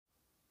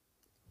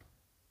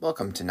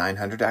Welcome to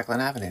 900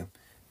 Ackland Avenue.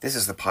 This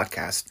is the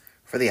podcast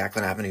for the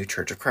Ackland Avenue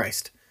Church of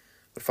Christ.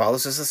 What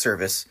follows is a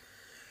service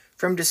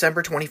from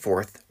December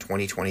 24th,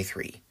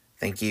 2023.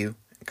 Thank you.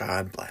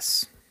 God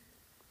bless.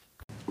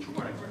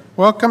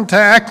 Welcome to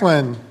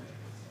Ackland.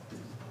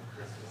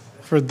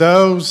 For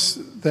those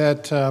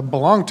that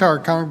belong to our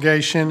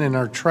congregation and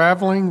are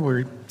traveling,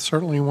 we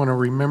certainly want to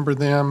remember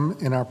them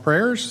in our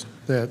prayers,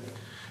 that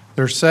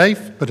they're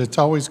safe, but it's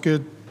always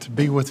good to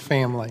be with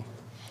family,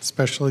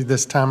 especially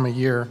this time of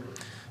year.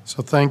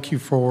 So thank you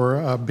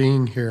for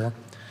being here.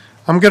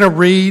 I'm going to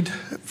read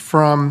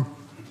from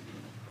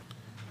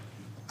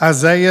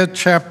Isaiah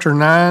chapter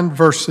 9,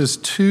 verses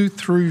 2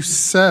 through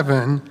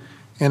 7,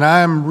 and I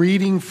am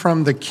reading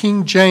from the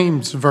King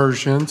James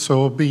Version, so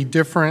it'll be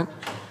different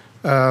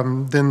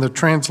than the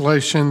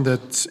translation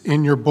that's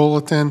in your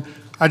bulletin.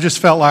 I just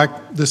felt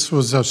like this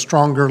was a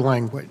stronger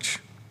language.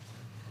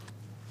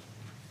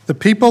 The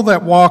people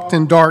that walked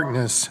in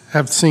darkness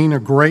have seen a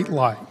great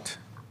light.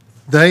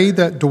 They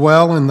that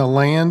dwell in the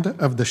land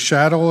of the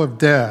shadow of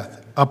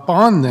death,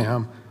 upon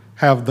them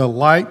have the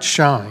light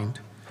shined.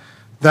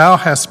 Thou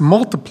hast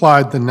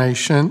multiplied the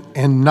nation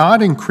and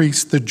not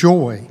increased the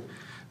joy.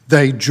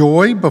 They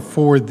joy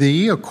before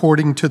thee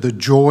according to the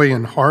joy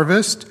in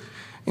harvest,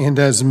 and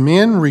as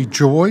men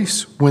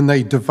rejoice when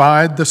they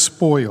divide the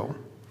spoil.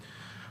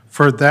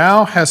 For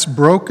thou hast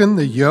broken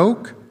the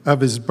yoke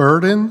of his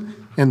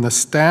burden and the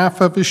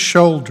staff of his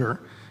shoulder,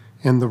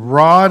 and the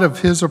rod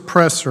of his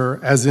oppressor,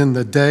 as in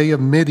the day of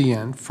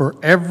Midian. For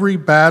every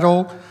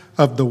battle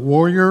of the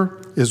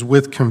warrior is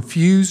with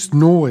confused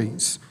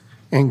noise,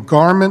 and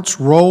garments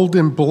rolled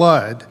in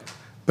blood,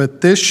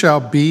 but this shall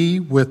be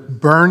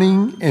with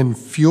burning and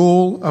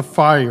fuel of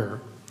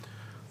fire.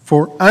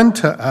 For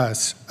unto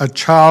us a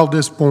child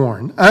is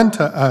born,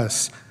 unto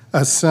us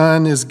a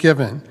son is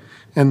given,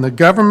 and the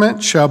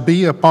government shall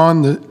be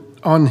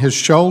on his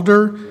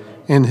shoulder,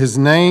 and his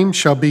name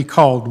shall be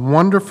called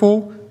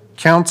Wonderful,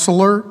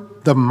 Counselor,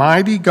 the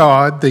Mighty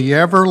God, the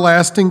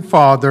Everlasting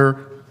Father,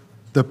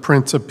 the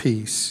Prince of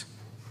Peace.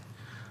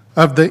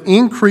 Of the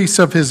increase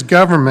of his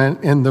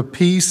government and the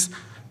peace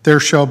there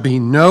shall be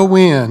no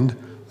end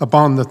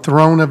upon the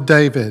throne of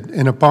David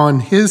and upon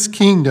his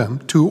kingdom,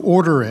 to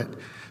order it,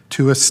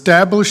 to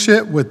establish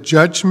it with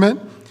judgment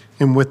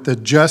and with the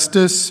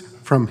justice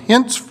from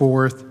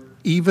henceforth,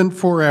 even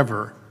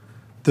forever.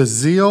 The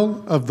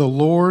zeal of the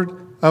Lord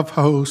of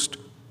hosts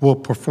will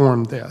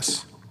perform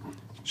this.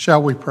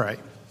 Shall we pray?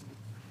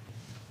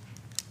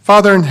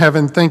 Father in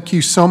heaven, thank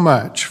you so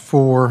much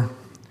for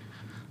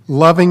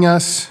loving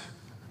us,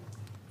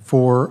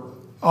 for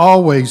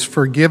always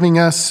forgiving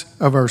us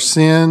of our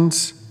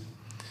sins,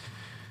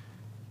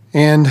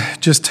 and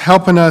just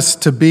helping us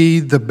to be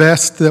the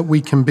best that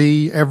we can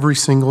be every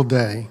single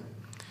day.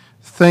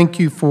 Thank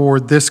you for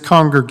this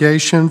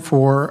congregation,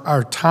 for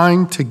our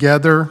time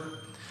together,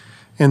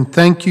 and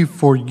thank you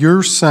for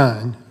your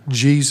Son,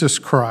 Jesus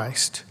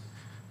Christ,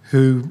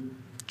 who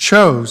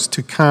chose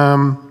to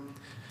come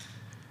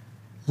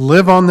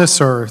live on this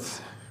earth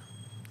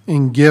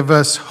and give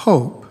us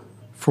hope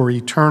for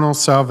eternal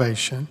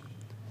salvation.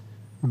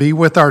 Be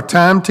with our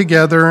time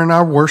together in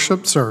our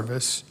worship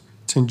service.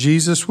 It's in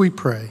Jesus we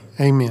pray.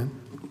 Amen.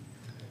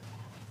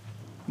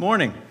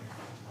 Morning.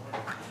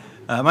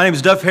 My name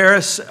is Duff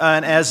Harris,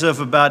 and as of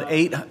about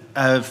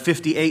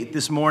 8:58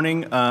 this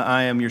morning,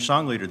 I am your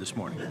song leader this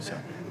morning. So.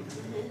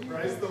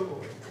 Praise the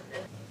Lord.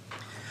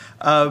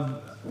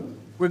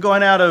 We're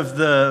going out of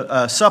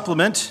the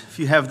supplement, if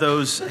you have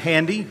those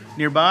handy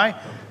nearby,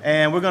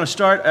 and we're going to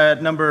start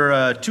at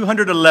number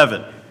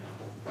 211.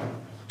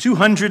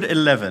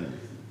 211.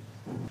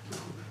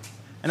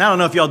 And I don't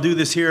know if y'all do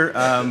this here,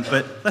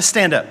 but let's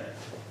stand up.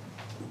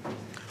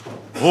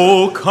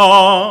 O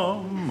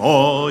come,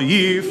 all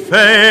ye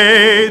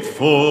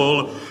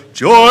faithful,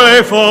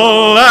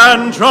 joyful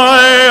and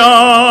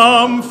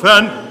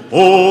triumphant.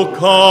 O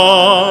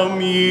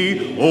come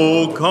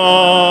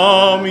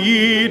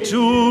ye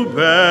to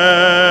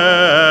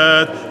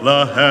Bethlehem.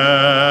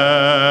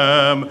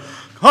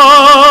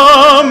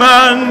 Come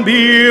and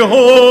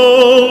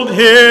behold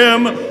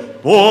him,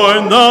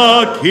 born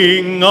the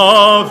King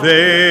of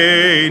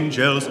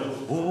angels.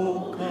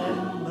 O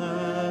come,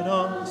 let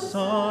us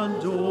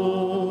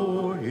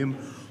adore him.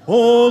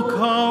 O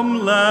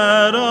come,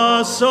 let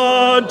us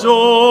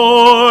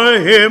adore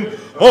him.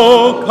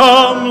 Oh,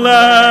 come,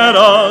 let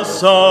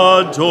us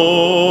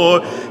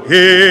adore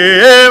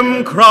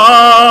him,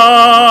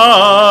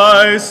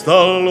 Christ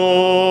the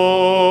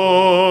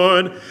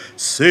Lord.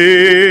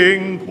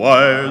 Sing,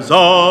 choirs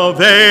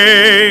of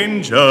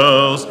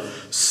angels,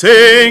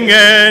 sing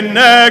in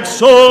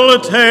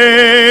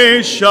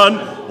exultation.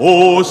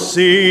 Oh,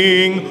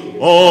 sing,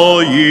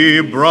 all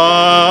ye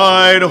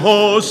bright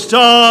host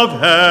of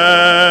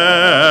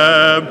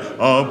heaven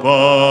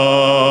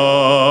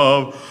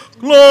above.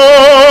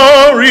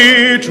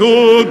 Glory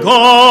to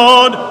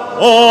God,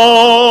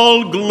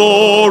 all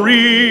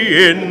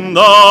glory in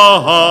the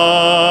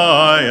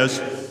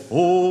highest.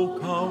 Oh,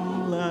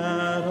 come,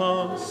 let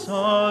us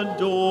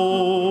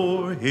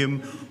adore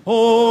him.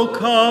 Oh,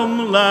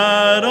 come,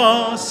 let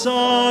us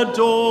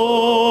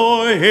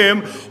adore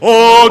him.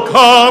 Oh,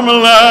 come,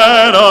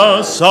 let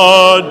us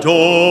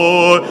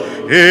adore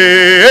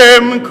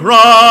him,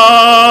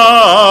 Christ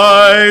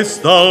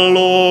the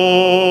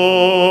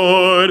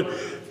Lord.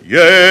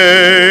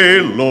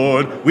 Yea,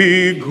 Lord,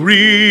 we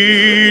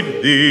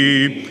greet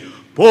thee,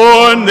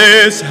 born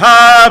this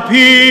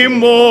happy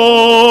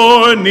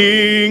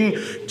morning.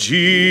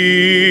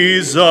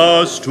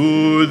 Jesus,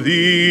 to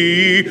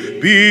thee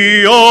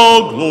be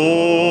all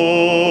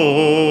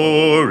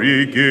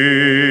glory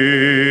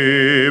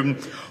given.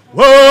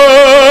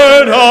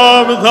 Word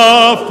of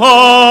the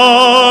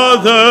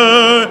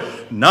Father,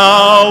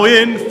 now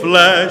in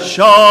flesh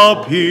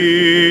appearing.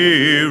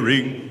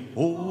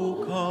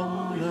 Oh,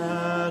 come,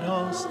 let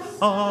us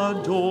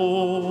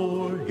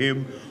adore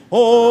him.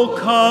 Oh,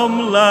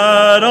 come,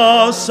 let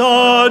us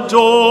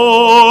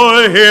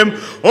adore him.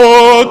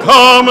 Oh,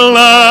 come,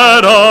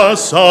 let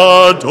us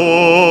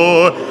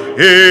adore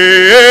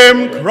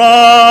him, Christ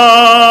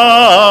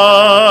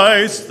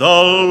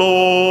the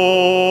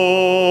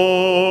Lord.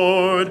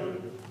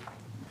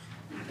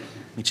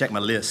 Let me check my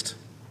list.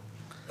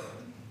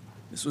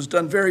 This was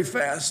done very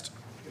fast.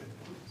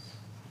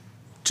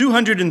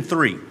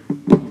 203.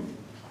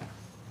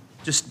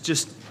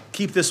 Just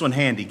keep this one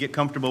handy. Get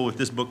comfortable with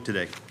this book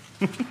today.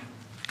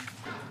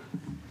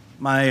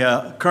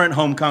 My current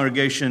home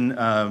congregation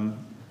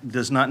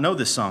does not know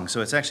this song,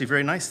 so it's actually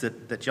very nice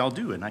that y'all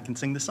do, and I can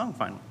sing this song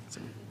finally.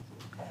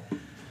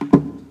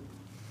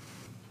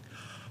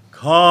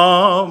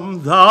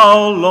 Come,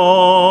 thou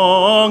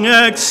long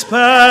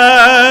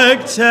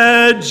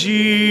expected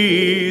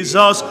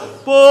Jesus,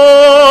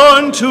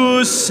 born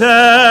to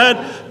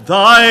set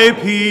thy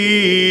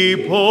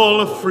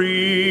people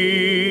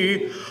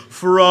free.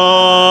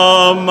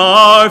 From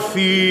our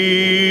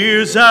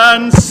fears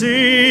and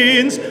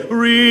sins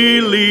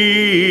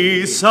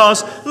release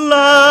us,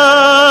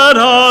 let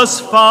us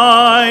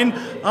find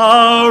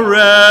our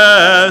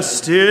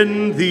rest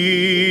in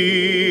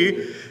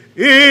thee.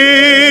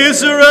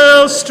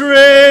 Israel's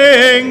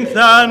strength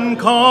and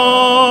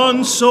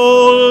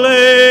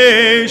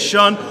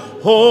consolation,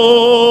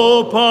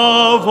 hope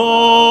of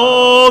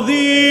all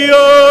the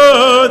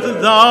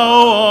earth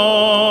thou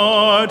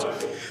art.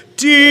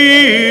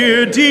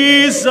 Dear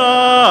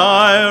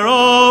desire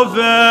of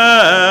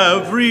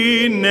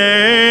every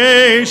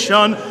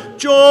nation,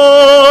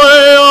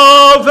 joy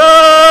of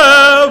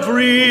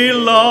every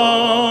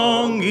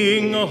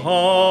longing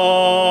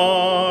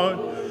heart.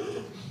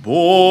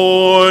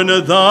 Born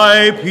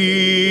thy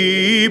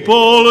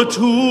people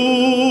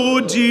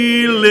to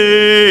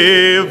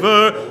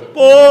deliver,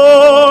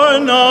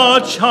 born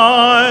a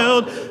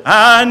child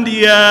and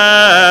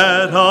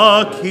yet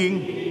a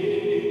king.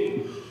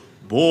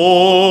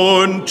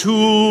 Born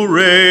to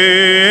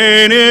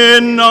reign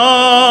in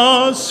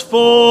us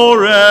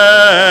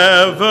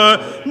forever,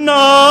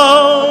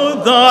 now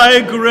thy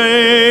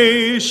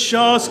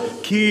gracious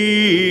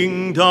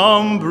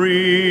kingdom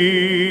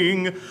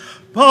bring.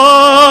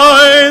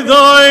 By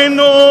thine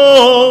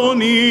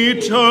own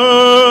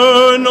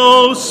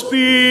eternal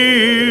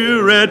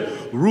Spirit,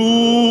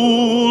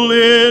 rule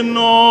in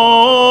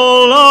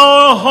all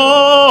our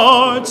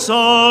hearts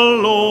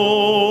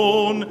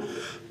alone.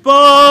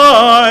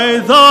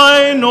 By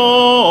thine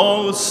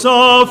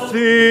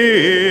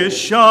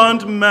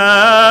all-sufficient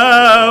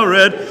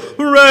merit,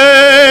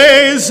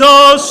 raise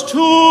us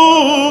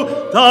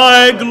to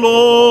thy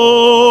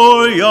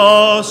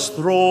glorious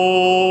throne.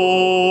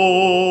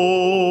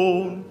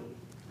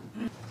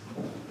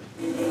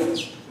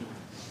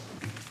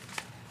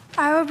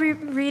 I will be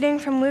reading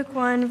from Luke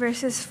 1,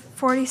 verses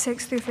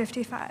 46 through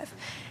 55.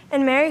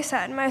 And Mary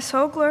said, "My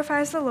soul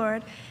glorifies the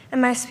Lord,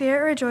 and my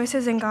spirit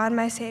rejoices in God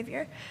my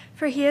Savior,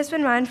 for he has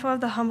been mindful of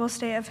the humble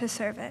state of his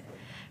servant.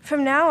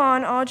 From now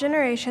on, all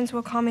generations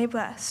will call me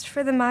blessed,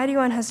 for the Mighty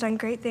One has done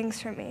great things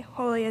for me.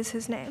 Holy is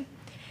his name.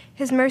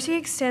 His mercy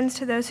extends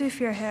to those who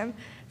fear him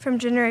from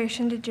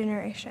generation to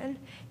generation.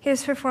 He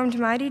has performed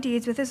mighty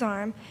deeds with his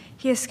arm.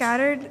 He has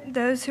scattered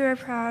those who are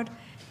proud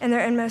in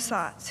their inmost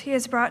thoughts. He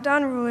has brought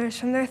down rulers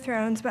from their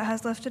thrones, but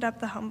has lifted up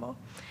the humble.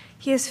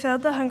 He has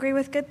filled the hungry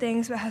with good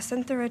things, but has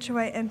sent the rich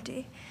away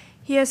empty.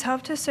 He has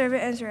helped his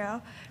servant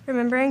Israel,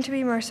 remembering to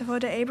be merciful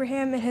to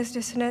Abraham and his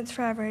descendants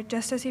forever,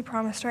 just as he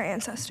promised our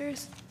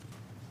ancestors."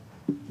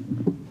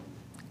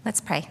 Let's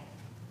pray.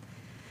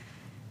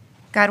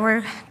 God,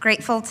 we're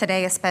grateful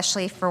today,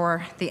 especially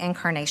for the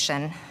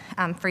incarnation,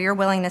 for your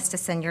willingness to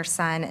send your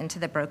Son into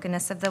the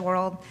brokenness of the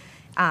world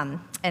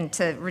and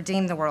to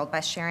redeem the world by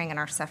sharing in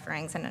our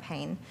sufferings and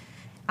pain.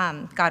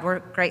 God, we're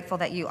grateful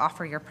that you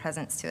offer your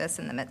presence to us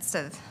in the midst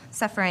of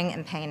suffering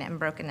and pain and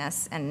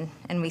brokenness, and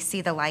we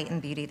see the light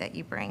and beauty that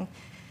you bring.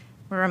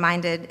 We're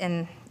reminded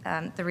in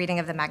the reading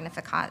of the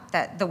Magnificat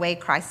that the way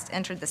Christ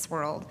entered this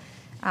world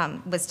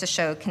was to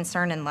show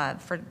concern and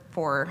love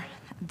for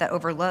the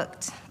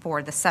overlooked,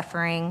 for the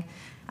suffering,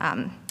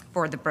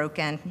 for the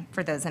broken,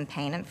 for those in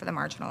pain, and for the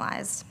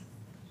marginalized.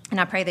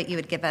 And I pray that you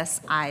would give us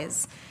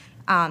eyes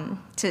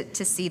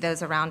to see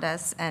those around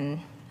us and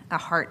a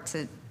heart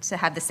to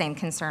have the same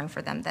concern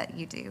for them that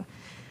you do.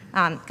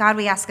 God,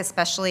 we ask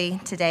especially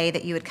today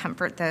that you would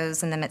comfort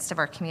those in the midst of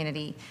our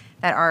community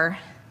that are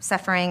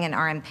suffering and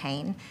are in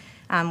pain.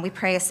 We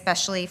pray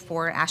especially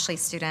for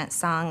Ashley's student,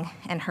 Sung,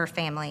 and her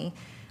family.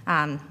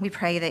 We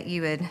pray that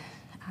you would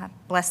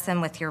bless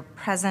them with your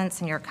presence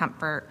and your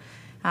comfort,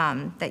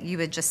 that you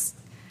would just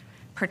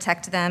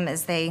protect them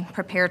as they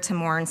prepare to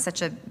mourn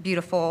such a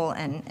beautiful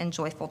and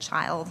joyful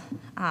child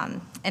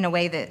in a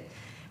way that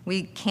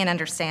we can't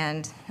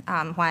understand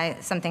why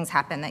some things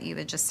happen, that you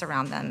would just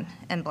surround them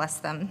and bless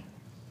them.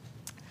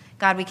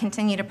 God, we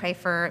continue to pray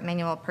for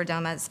Manuel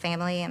Perdoma's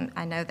family, and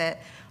I know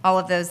that all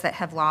of those that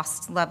have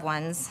lost loved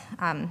ones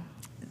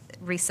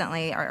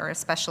recently are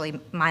especially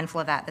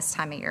mindful of that this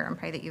time of year, and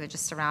pray that you would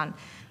just surround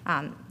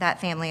that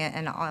family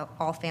and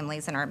all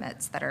families in our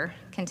midst that are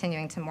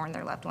continuing to mourn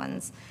their loved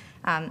ones.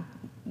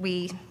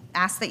 We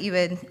ask that you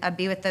would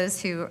be with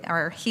those who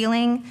are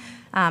healing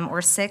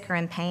or sick or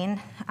in pain.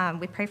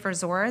 We pray for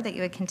Zora, that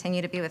you would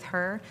continue to be with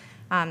her,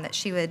 that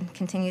she would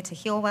continue to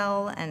heal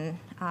well and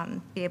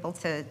be able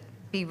to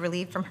be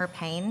relieved from her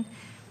pain.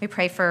 We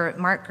pray for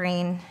Mark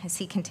Green as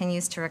he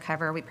continues to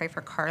recover. We pray for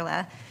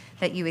Carla,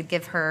 that you would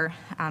give her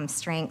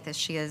strength as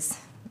she just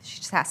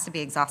has to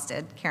be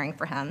exhausted caring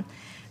for him.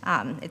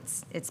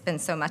 It's been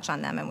so much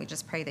on them, and we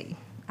just pray that you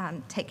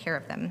take care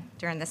of them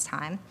during this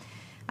time.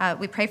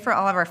 We pray for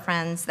all of our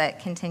friends that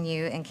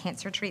continue in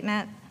cancer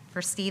treatment,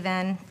 for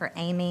Stephen, for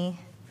Amy,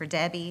 for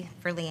Debbie,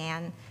 for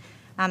Leanne.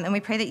 And we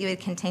pray that you would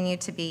continue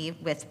to be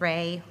with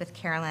Ray, with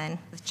Carolyn,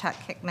 with Chuck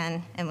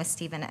Hickman, and with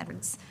Stephen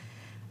Edwards.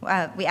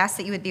 We ask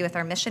that you would be with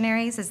our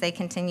missionaries as they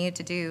continue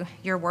to do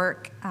your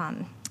work,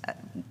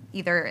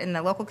 either in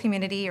the local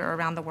community or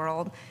around the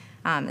world,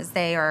 as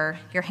they are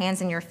your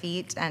hands and your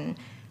feet and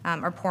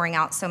are pouring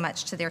out so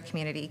much to their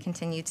community.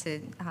 Continue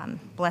to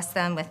bless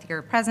them with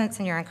your presence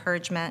and your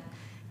encouragement.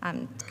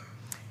 And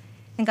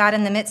God,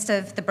 in the midst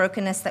of the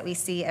brokenness that we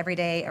see every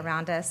day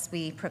around us,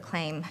 we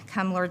proclaim,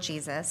 "Come, Lord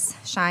Jesus,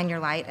 shine your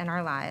light in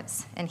our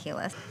lives and heal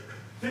us."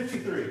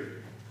 53.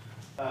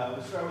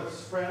 We'll start with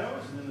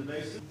sopranos and then the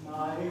basses.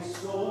 My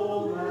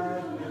soul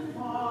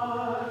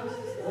magnifies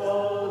the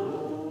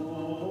Lord.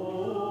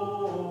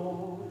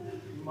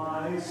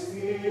 My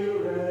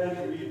spirit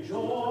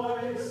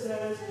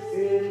rejoices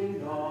in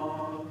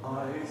God,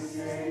 my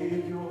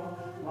Savior.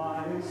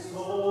 My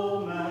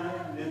soul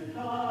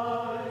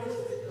magnifies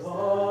the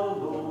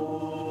Lord.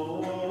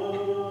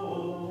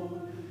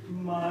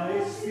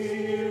 My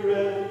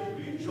spirit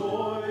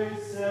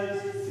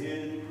rejoices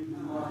in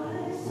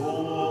my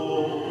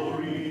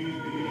glory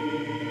be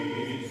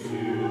to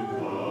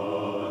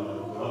God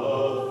the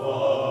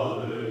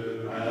Father,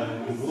 and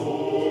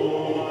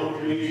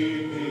glory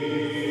be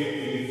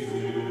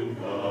to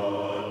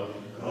God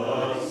the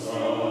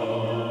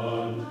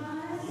Son.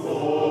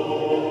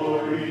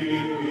 Glory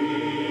be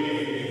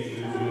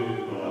to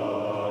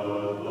God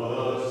the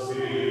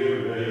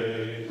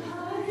Spirit.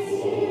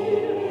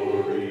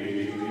 Glory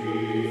be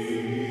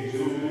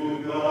to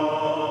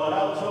God.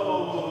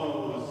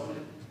 Altos.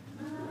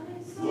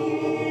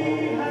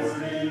 Glory be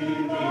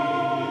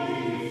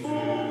to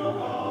God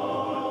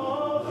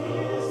the Father,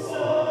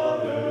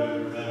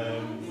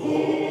 and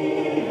glory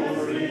be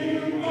to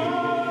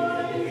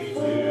God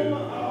the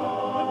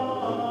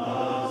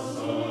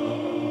Son.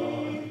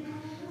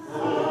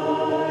 Glory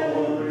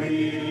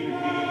be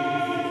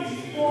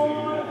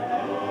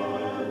forever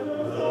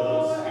the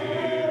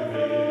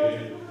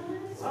Spirit.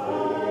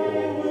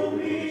 Glory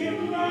be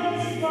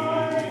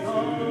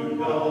to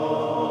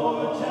God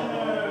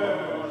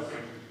tenors.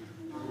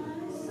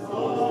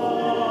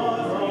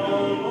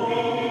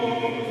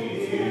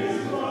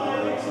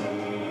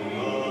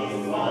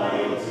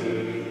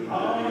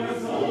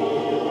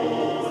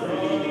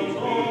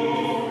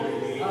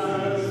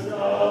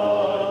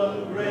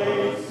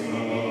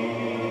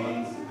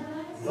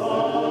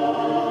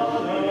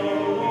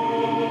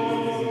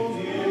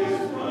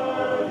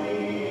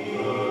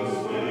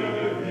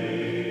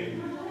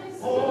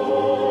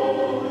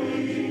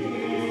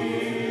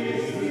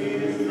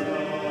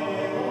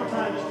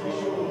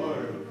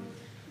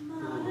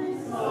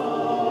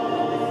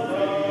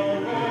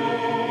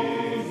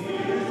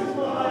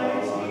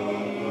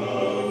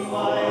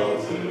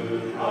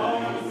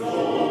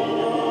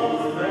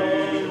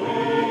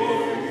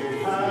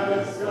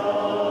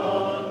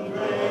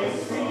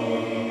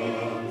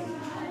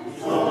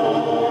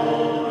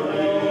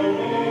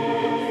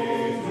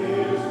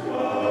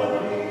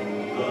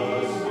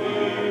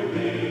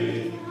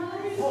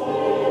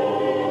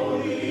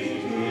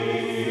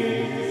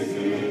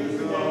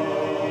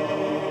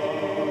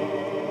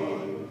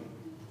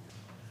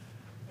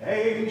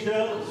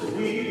 Angels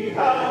we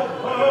have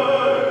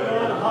heard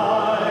on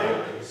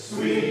high,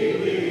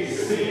 sweetly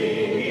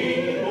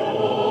singing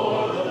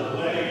o'er the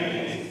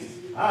plains,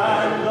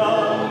 and the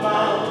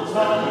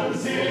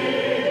mountains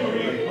in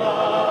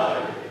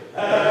reply,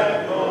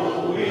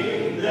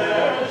 echoing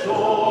their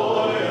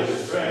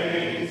joyous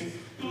strains.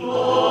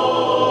 Gloria.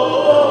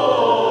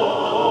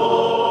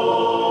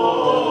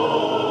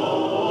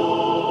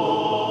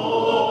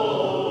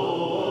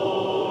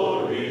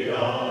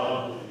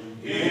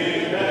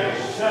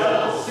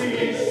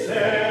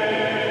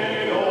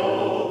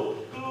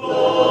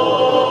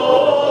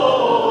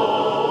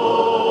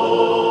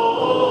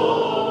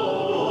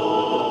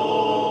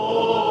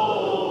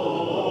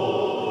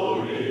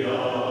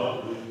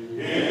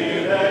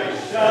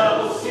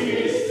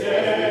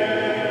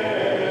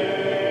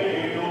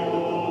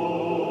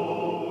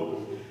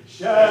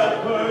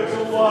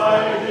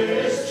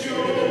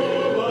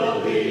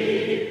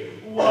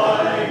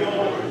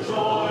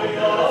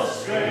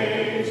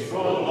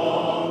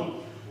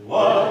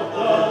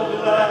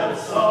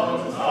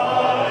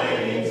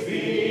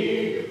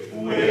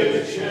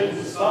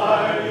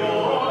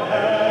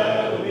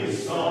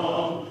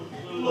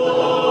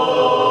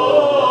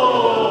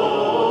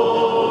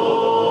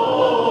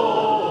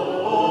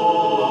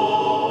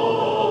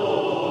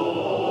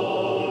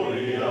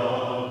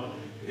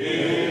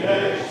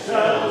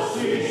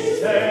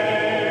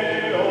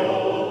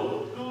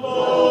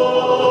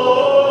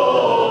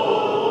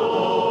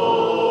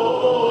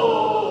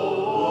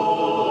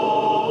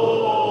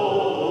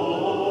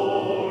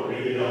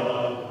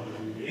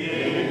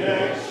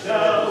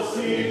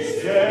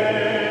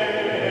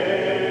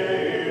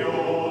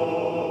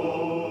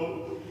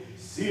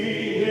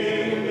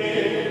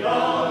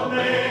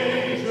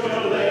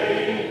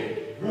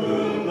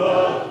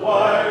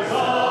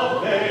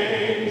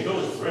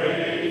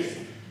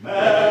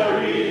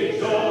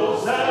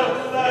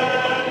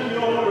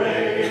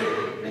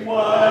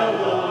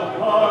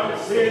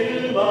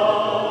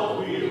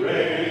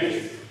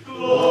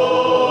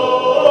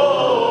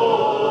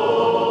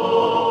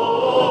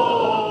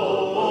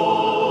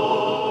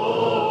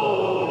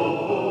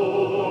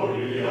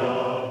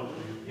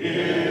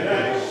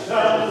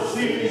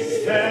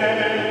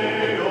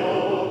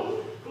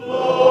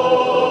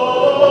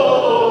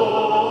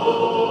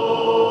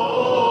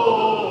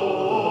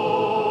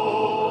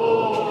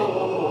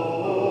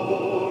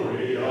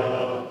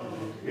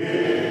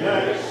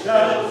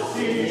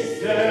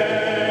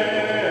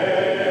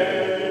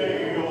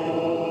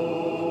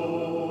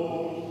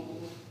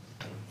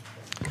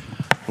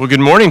 Well, good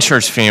morning,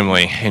 church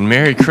family, and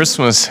Merry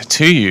Christmas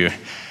to you.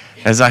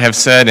 As I have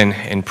said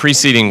in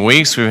preceding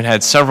weeks, we've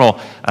had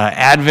several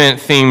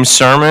Advent-themed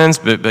sermons,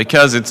 but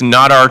because it's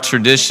not our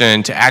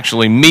tradition to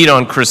actually meet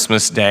on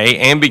Christmas Day,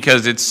 and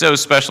because it's so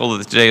special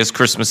that today is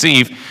Christmas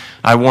Eve,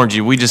 I warned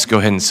you, we just go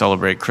ahead and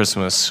celebrate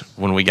Christmas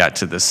when we got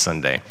to this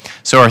Sunday.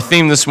 So our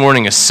theme this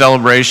morning is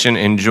celebration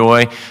and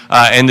joy,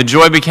 and the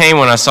joy became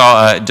when I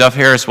saw Duff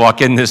Harris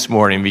walk in this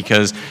morning,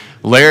 because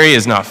Larry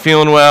is not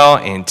feeling well,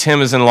 and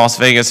Tim is in Las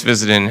Vegas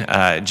visiting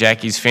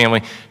Jackie's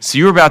family. So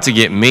you were about to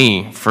get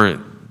me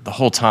for the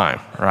whole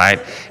time, right?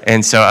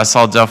 And so I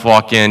saw Duff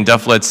walk in.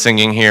 Duff led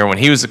singing here when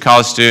he was a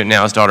college student.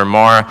 Now his daughter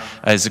Mara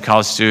is a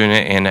college student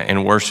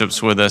and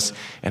worships with us.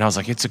 And I was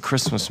like, it's a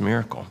Christmas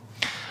miracle.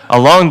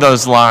 Along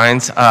those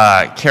lines,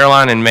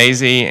 Caroline and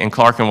Maisie and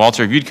Clark and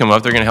Walter, if you'd come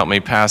up, they're going to help me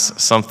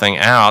pass something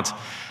out.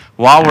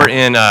 While we're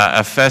in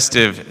a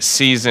festive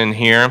season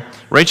here,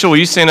 Rachel, will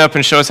you stand up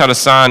and show us how to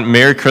sign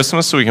Merry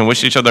Christmas so we can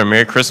wish each other a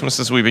Merry Christmas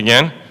as we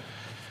begin?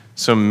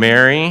 So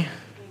Merry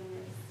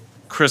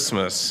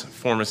Christmas.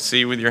 Form a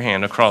C with your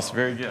hand across.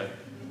 Very good.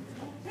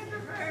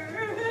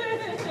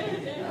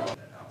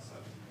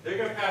 They're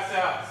going to pass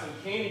out some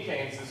candy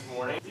canes this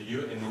morning. And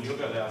you'll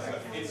go down.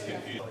 It's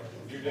confusing.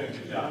 You're doing a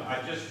good job.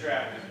 I just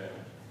drafted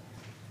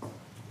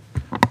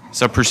them.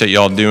 So I appreciate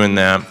y'all doing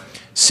that.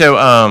 So,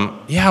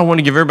 I want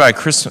to give everybody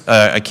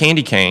a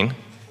candy cane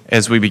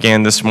as we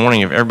began this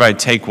morning. If everybody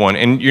take one,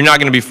 and you're not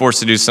going to be forced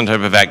to do some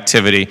type of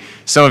activity.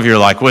 Some of you are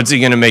like, what's he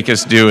going to make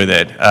us do with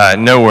it?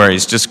 No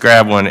worries, just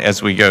grab one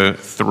as we go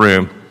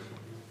through.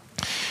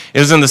 It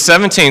was in the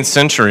 17th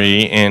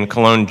century in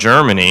Cologne,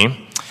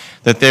 Germany,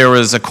 that there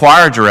was a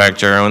choir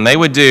director, and they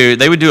would do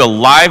a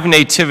live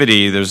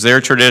nativity. There was their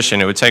tradition.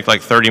 It would take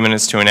like 30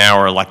 minutes to an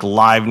hour, like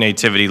live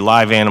nativity,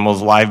 live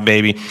animals, live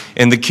baby,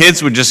 and the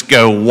kids would just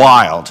go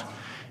wild.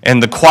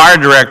 And the choir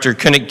director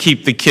couldn't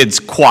keep the kids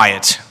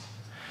quiet.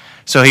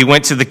 So he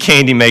went to the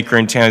candy maker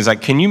in town. He's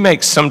like, can you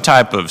make some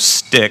type of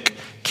stick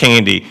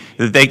candy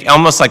that they,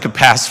 almost like a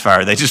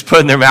pacifier, they just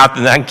put in their mouth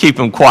and I can keep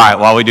them quiet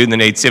while we do the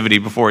nativity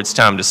before it's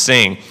time to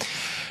sing.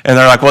 And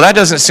they're like, well, that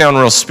doesn't sound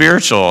real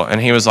spiritual.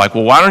 And he was like,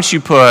 well, why don't you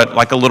put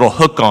like a little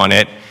hook on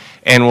it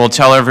and we'll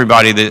tell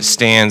everybody that it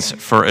stands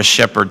for a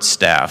shepherd's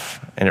staff.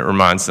 And it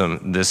reminds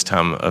them this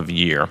time of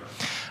year.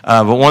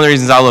 But one of the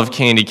reasons I love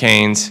candy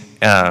canes,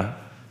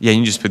 you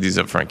can just put these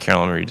up front,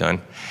 Carolyn, when you're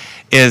done,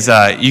 is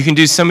you can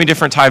do so many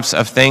different types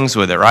of things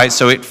with it, right?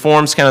 So it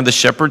forms kind of the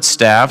shepherd's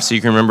staff, so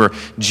you can remember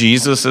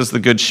Jesus as the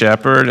good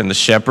shepherd and the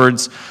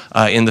shepherds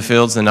in the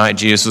fields the night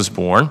Jesus was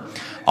born.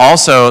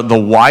 Also, the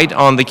white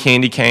on the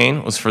candy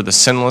cane was for the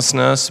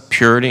sinlessness,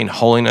 purity, and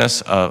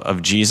holiness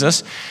of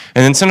Jesus.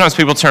 And then sometimes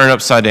people turn it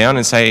upside down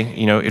and say,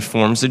 it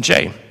forms a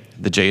J.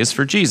 The J is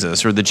for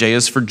Jesus, or the J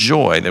is for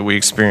joy that we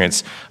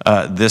experience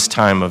this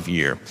time of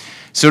year.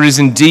 So it is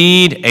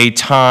indeed a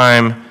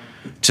time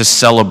to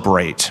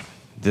celebrate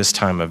this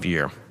time of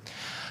year.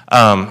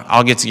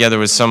 I'll get together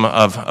with some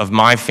of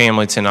my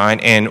family tonight,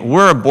 and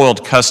we're a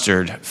boiled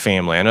custard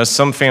family. I know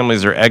some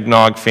families are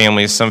eggnog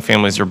families, some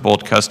families are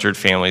boiled custard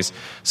families.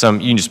 Some,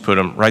 you can just put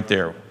them right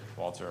there,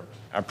 Walter.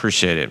 I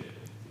appreciate it.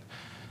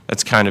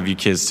 That's kind of you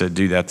kids to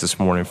do that this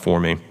morning for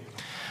me.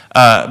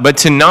 But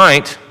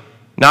tonight,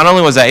 not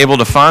only was I able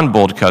to find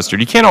boiled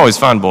custard, you can't always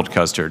find boiled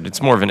custard. It's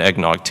more of an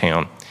eggnog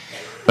town.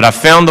 But I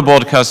found the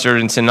boiled custard,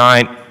 and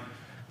tonight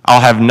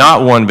I'll have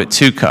not one but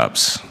 2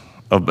 cups.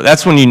 But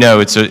that's when you know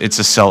it's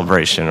a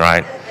celebration,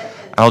 right?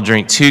 I'll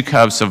drink 2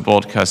 cups of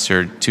boiled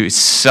custard to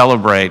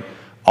celebrate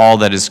all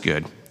that is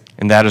good.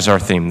 And that is our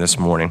theme this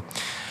morning.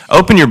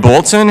 Open your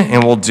bulletin,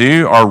 and we'll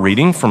do our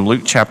reading from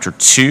Luke chapter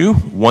 2,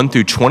 1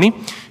 through 20.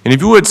 And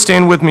if you would,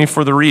 stand with me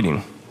for the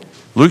reading.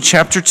 Luke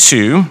chapter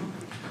 2,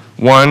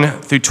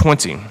 1 through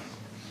 20.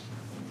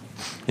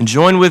 And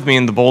join with me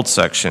in the bold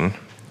section,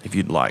 if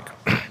you'd like.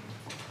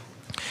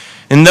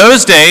 In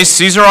those days,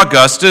 Caesar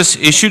Augustus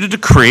issued a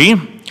decree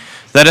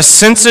that a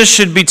census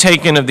should be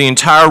taken of the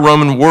entire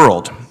Roman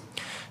world.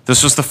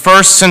 This was the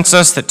first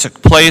census that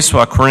took place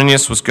while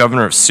Quirinius was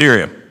governor of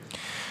Syria.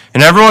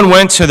 And everyone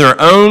went to their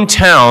own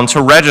town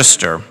to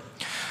register.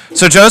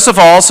 So Joseph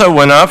also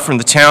went up from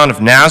the town of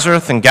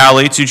Nazareth in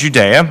Galilee to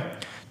Judea,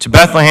 to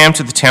Bethlehem,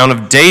 to the town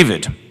of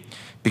David,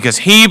 because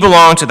he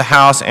belonged to the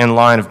house and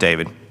line of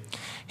David.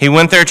 He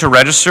went there to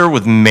register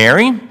with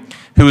Mary,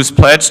 who was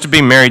pledged to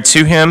be married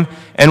to him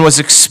and was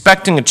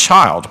expecting a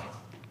child.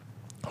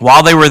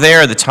 While they were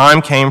there, the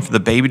time came for the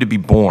baby to be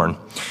born,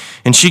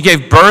 and she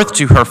gave birth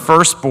to her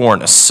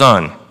firstborn, a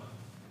son.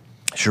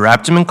 She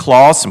wrapped him in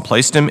cloths and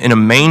placed him in a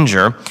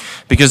manger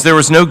because there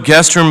was no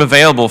guest room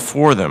available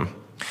for them.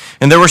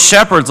 And there were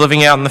shepherds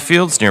living out in the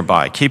fields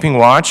nearby, keeping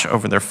watch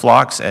over their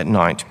flocks at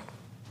night.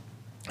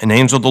 An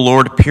angel of the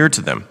Lord appeared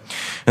to them,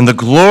 and the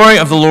glory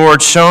of the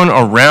Lord shone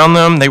around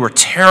them. They were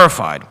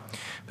terrified.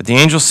 But the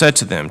angel said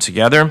to them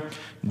together,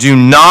 "Do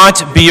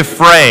not be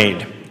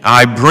afraid.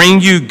 I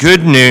bring you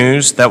good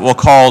news that will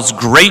cause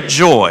great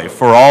joy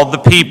for all the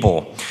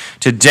people.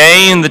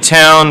 Today in the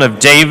town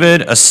of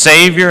David, a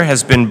Savior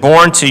has been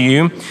born to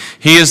you.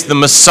 He is the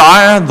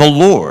Messiah, the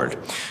Lord.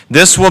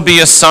 This will be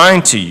a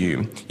sign to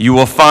you. You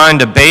will find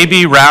a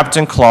baby wrapped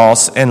in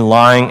cloths and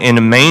lying in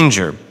a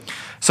manger."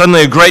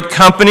 Suddenly a great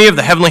company of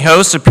the heavenly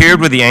hosts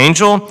appeared with the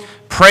angel,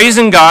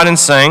 praising God and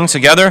saying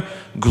together,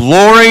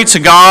 "Glory to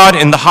God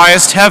in the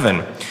highest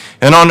heaven,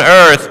 and on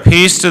earth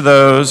peace to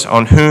those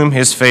on whom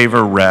his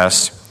favor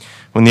rests."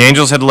 When the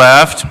angels had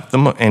left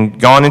them and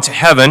gone into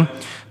heaven,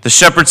 the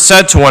shepherds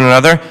said to one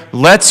another,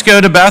 "Let's go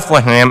to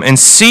Bethlehem and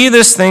see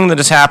this thing that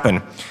has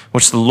happened,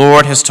 which the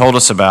Lord has told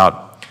us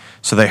about."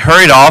 So they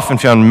hurried off and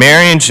found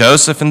Mary and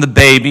Joseph and the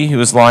baby who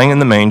was lying in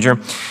the manger.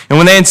 And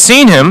when they had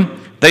seen him,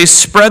 they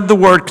spread the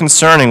word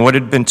concerning what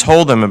had been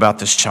told them about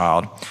this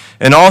child.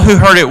 And all who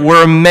heard it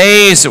were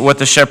amazed at what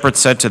the shepherds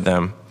said to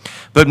them.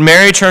 But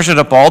Mary treasured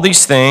up all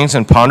these things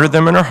and pondered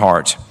them in her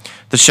heart.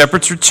 The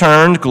shepherds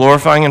returned,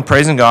 glorifying and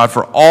praising God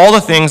for all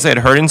the things they had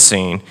heard and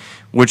seen,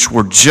 which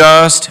were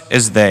just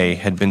as they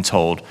had been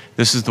told.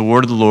 This is the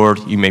word of the Lord.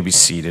 You may be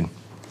seated.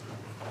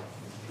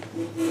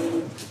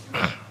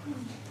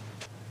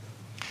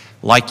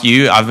 Like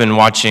you, I've been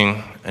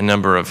watching a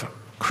number of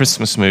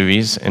Christmas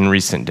movies in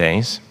recent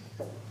days.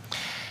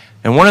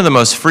 And one of the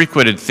most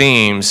frequented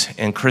themes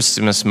in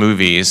Christmas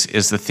movies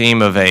is the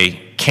theme of a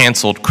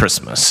canceled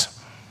Christmas.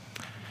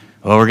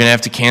 Well, we're going to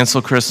have to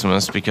cancel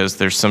Christmas because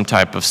there's some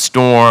type of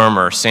storm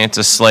or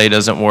Santa's sleigh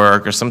doesn't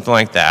work or something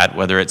like that,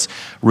 whether it's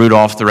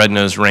Rudolph the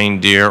Red-Nosed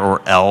Reindeer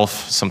or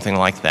Elf, something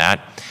like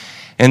that.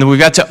 And we've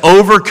got to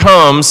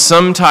overcome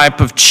some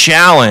type of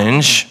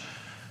challenge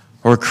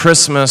or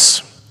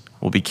Christmas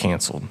will be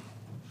canceled.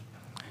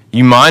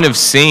 You might have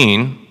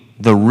seen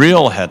the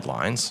real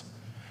headlines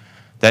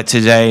that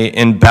today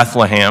in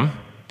Bethlehem,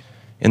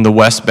 in the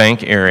West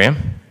Bank area,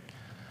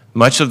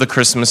 much of the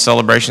Christmas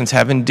celebrations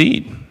have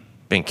indeed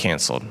been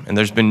canceled. And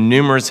there's been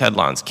numerous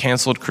headlines,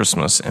 "Canceled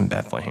Christmas in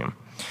Bethlehem."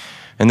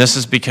 And this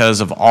is because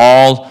of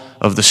all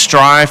of the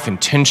strife and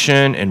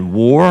tension and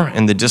war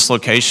and the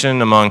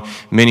dislocation among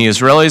many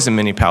Israelis and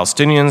many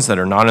Palestinians that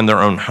are not in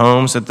their own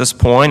homes at this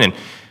point, and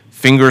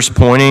fingers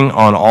pointing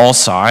on all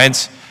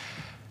sides,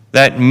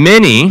 that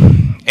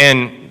many,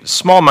 and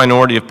small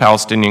minority of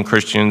Palestinian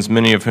Christians,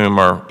 many of whom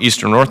are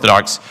Eastern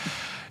Orthodox,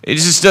 it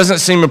just doesn't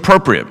seem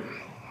appropriate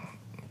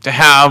to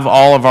have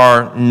all of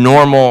our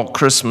normal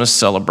Christmas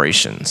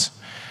celebrations.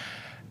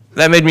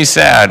 That made me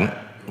sad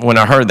when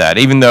I heard that,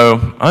 even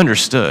though I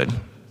understood.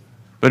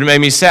 But it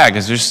made me sad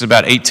because just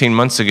about 18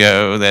 months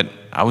ago that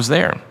I was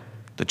there,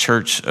 the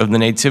Church of the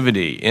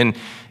Nativity,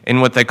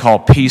 in what they call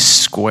Peace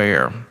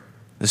Square,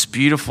 this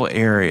beautiful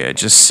area,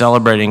 just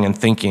celebrating and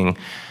thinking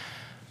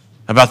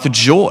about the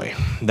joy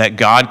that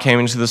God came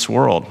into this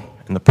world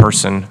in the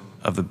person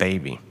of the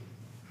baby.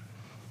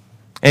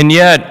 And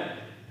yet,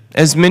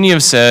 as many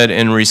have said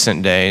in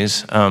recent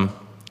days,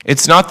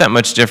 it's not that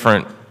much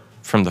different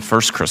from the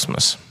first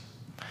Christmas.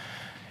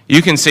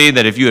 You can see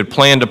that if you had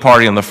planned a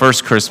party on the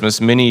first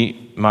Christmas,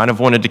 many might have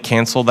wanted to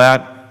cancel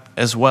that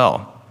as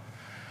well.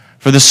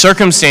 For the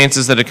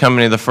circumstances that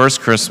accompany the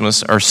first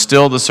Christmas are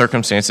still the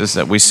circumstances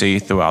that we see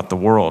throughout the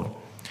world.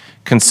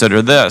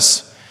 Consider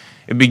this.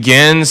 It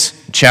begins,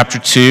 chapter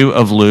 2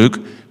 of Luke,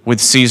 with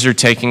Caesar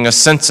taking a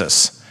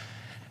census.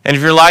 And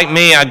if you're like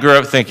me, I grew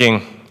up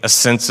thinking, a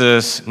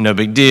census, no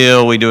big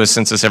deal. We do a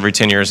census every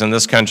 10 years in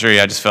this country.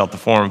 I just fill out the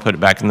form and put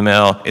it back in the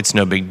mail. It's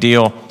no big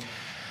deal.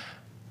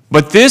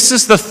 But this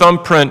is the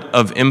thumbprint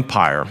of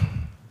empire.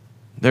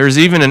 There's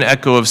even an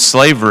echo of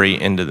slavery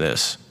into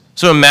this.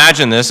 So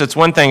imagine this. It's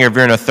one thing if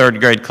you're in a third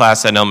grade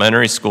class at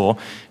elementary school,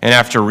 and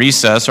after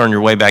recess or on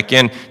your way back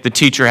in, the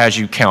teacher has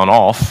you count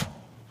off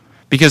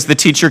because the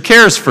teacher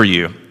cares for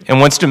you and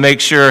wants to make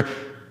sure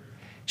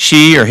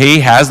she or he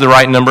has the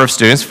right number of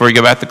students before you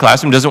go back to the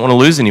classroom, doesn't want to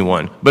lose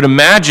anyone. But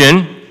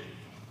imagine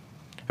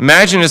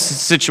a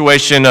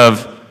situation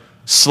of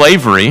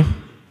slavery,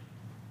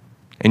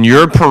 and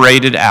you're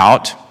paraded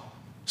out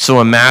so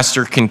a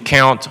master can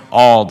count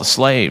all the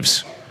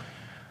slaves.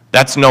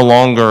 That's no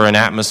longer an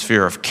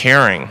atmosphere of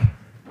caring.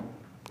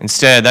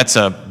 Instead, that's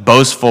a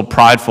boastful,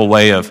 prideful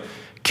way of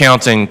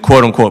counting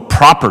quote-unquote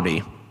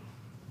property.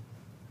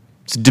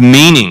 It's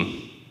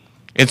demeaning.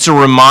 It's a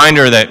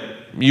reminder that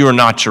you are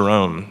not your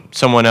own.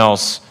 Someone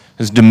else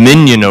has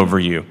dominion over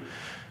you.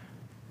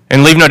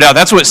 And leave no doubt,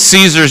 that's what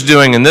Caesar's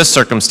doing in this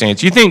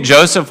circumstance. You think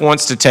Joseph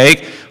wants to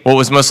take what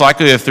was most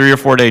likely a 3 or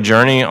 4 day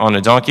journey on a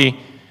donkey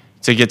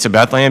to get to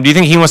Bethlehem? Do you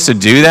think he wants to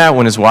do that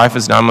when his wife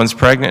is 9 months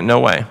pregnant? No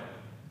way.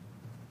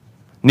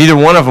 Neither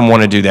one of them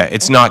want to do that.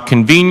 It's not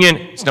convenient.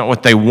 It's not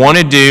what they want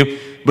to do.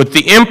 But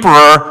the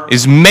emperor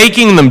is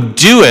making them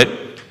do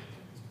it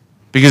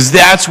because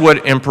that's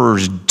what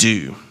emperors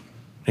do.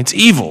 It's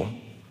evil.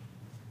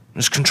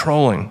 It's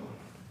controlling.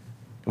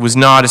 It was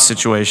not a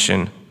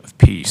situation of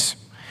peace.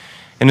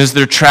 And as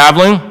they're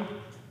traveling,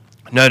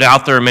 no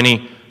doubt there are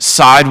many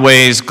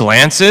sideways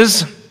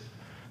glances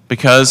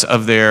because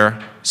of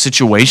their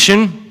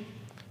situation,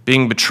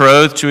 being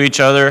betrothed to each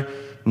other,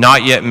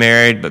 not yet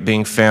married, but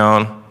being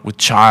found with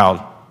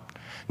child.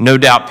 No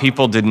doubt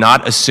people did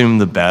not assume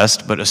the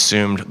best, but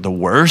assumed the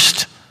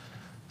worst.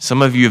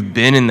 Some of you have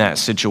been in that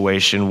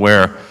situation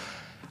where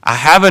I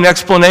have an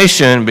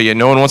explanation, but yet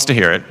no one wants to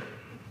hear it.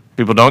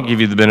 People don't give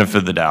you the benefit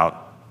of the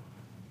doubt.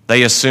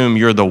 They assume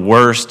you're the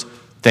worst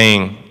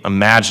thing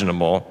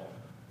imaginable.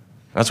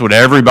 That's what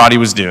everybody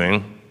was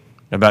doing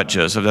about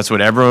Joseph. That's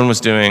what everyone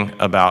was doing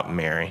about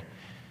Mary.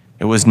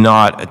 It was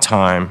not a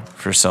time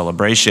for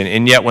celebration.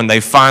 And yet when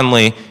they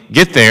finally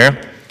get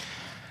there,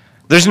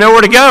 there's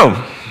nowhere to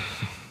go.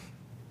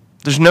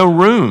 There's no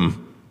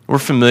room. We're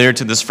familiar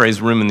to this phrase,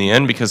 room in the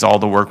inn, because all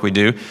the work we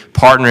do,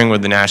 partnering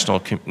with the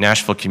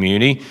Nashville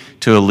community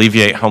to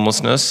alleviate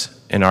homelessness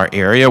in our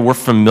area. We're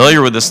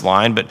familiar with this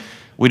line, but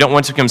we don't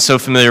want to become so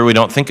familiar we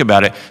don't think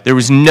about it. There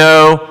was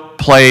no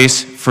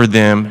place for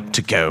them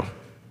to go.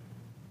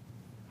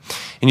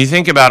 And you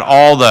think about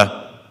all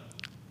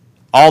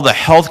the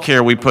health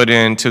care we put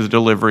into the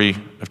delivery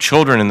of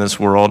children in this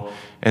world,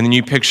 and then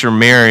you picture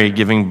Mary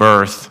giving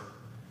birth,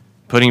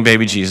 putting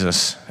baby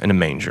Jesus in a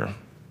manger,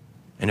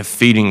 in a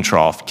feeding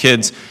trough.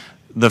 Kids,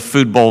 the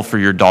food bowl for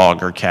your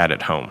dog or cat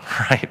at home,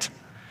 right?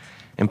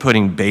 And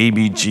putting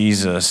baby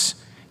Jesus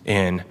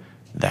in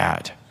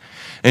that.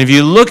 And if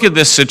you look at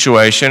this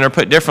situation, or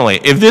put differently,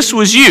 if this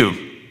was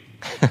you,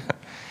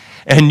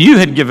 and you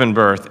had given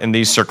birth in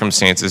these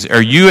circumstances,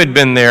 or you had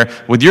been there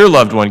with your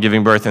loved one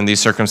giving birth in these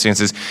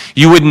circumstances,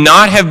 you would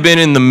not have been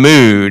in the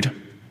mood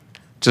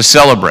to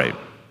celebrate.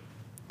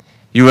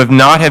 You would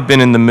not have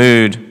been in the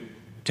mood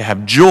to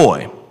have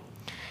joy.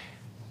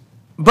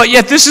 But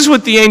yet this is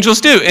what the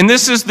angels do, and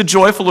this is the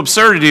joyful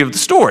absurdity of the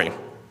story,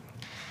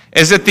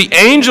 is that the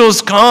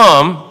angels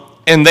come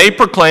and they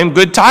proclaim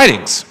good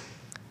tidings,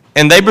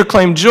 and they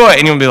proclaim joy,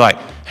 and you'll be like,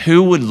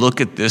 who would look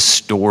at this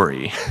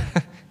story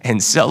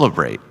and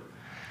celebrate?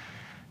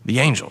 The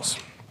angels.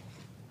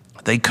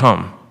 They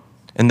come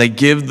and they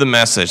give the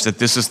message that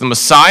this is the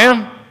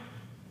Messiah,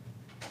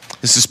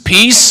 this is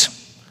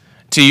peace,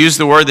 to use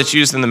the word that's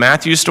used in the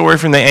Matthew story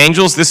from the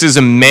angels. This is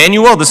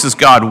Emmanuel, this is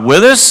God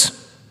with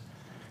us.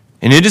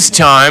 And it is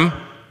time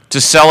to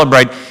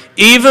celebrate,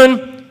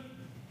 even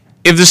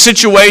if the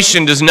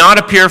situation does not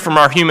appear from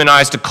our human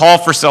eyes to call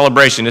for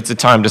celebration. It's a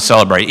time to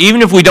celebrate.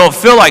 Even if we don't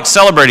feel like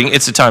celebrating,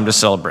 it's a time to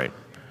celebrate.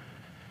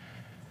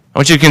 I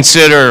want you to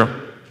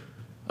consider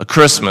a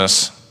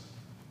Christmas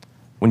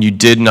when you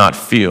did not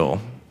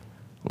feel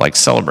like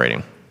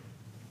celebrating.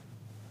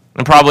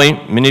 And probably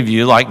many of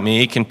you, like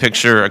me, can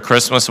picture a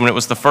Christmas when it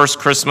was the first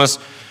Christmas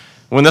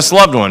when this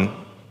loved one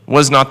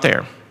was not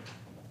there.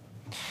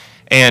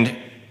 And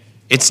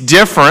it's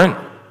different.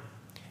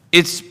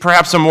 It's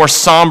perhaps a more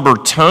somber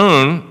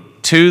tone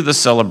to the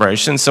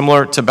celebration,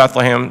 similar to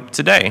Bethlehem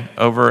today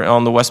over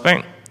on the West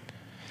Bank.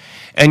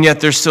 And yet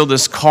there's still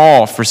this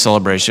call for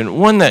celebration.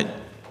 One that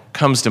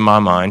comes to my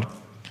mind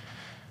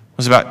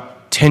was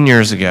about 10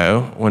 years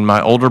ago when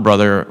my older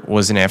brother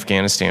was in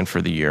Afghanistan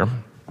for the year.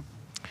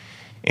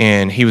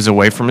 And he was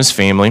away from his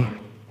family.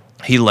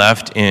 He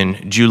left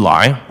in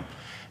July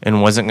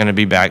and wasn't going to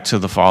be back till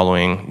the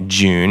following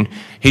June.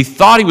 He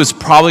thought he was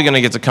probably going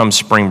to get to come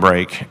spring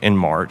break in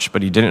March,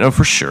 but he didn't know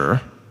for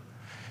sure.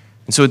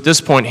 And so at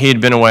this point, he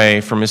had been away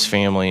from his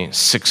family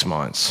 6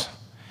 months.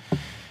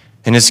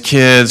 And his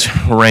kids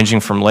were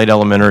ranging from late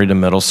elementary to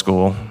middle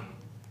school.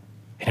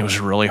 And it was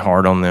really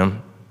hard on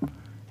them.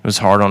 It was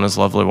hard on his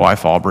lovely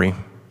wife, Aubrey.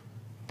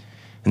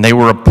 And they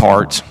were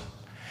apart.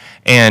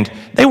 And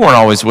they weren't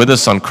always with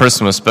us on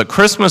Christmas, but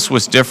Christmas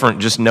was different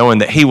just knowing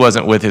that he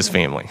wasn't with his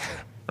family,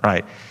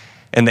 right?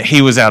 And that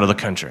he was out of the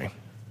country.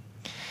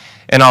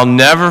 And I'll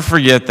never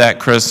forget that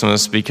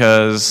Christmas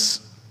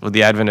because with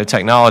the advent of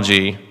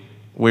technology,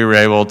 we were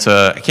able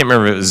to, I can't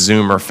remember if it was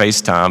Zoom or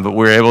FaceTime, but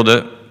we were able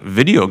to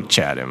video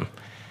chat him.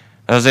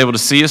 I was able to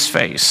see his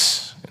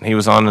face. And he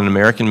was on an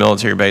American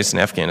military base in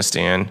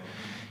Afghanistan.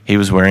 He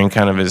was wearing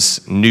kind of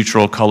his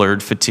neutral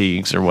colored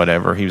fatigues or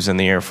whatever. He was in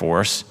the Air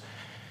Force.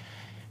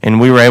 And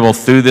we were able,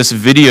 through this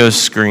video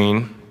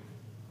screen,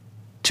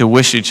 to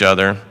wish each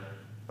other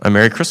a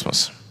Merry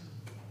Christmas.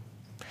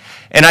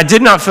 And I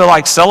did not feel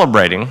like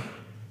celebrating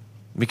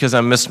because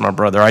I missed my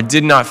brother. I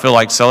did not feel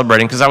like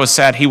celebrating because I was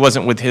sad he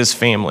wasn't with his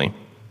family.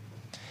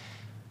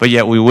 But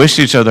yet we wished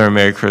each other a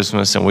Merry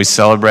Christmas and we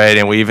celebrated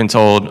and we even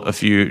told a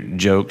few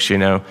jokes, you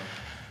know,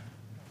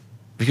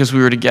 because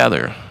we were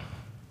together.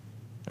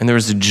 And there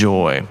was a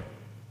joy.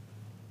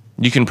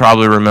 You can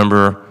probably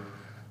remember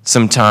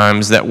some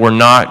times that were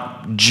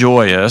not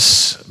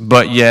joyous,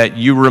 but yet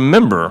you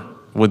remember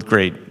with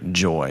great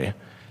joy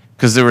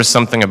because there was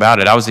something about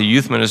it. I was a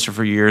youth minister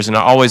for years, and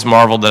I always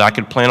marveled that I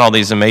could plan all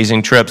these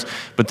amazing trips,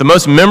 but the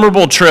most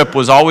memorable trip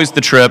was always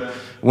the trip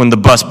when the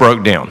bus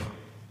broke down.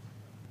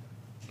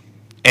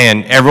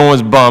 And everyone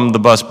was bummed the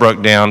bus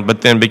broke down,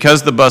 but then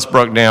because the bus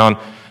broke down,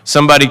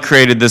 somebody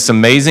created this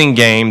amazing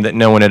game that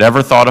no one had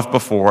ever thought of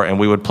before, and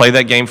we would play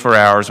that game for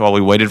hours while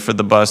we waited for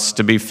the bus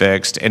to be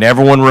fixed, and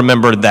everyone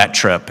remembered that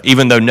trip,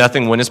 even though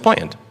nothing went as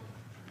planned.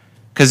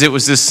 Because it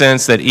was this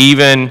sense that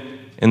even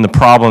in the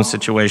problem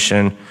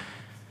situation,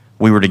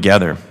 we were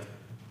together.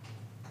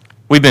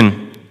 We've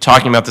been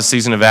talking about the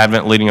season of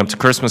Advent leading up to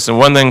Christmas, and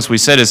one of the things we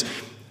said is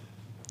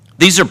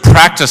these are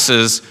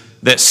practices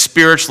that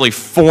spiritually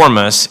form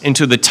us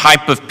into the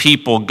type of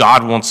people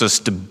God wants us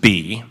to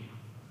be.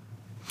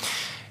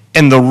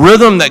 And the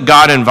rhythm that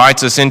God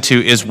invites us into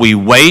is we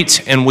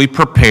wait and we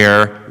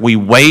prepare, we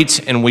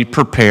wait and we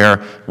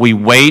prepare, we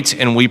wait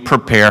and we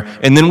prepare,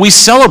 and then we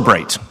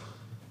celebrate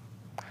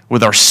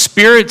with our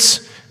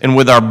spirits and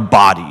with our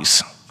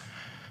bodies,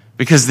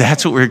 because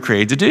that's what we're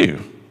created to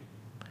do.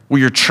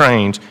 We are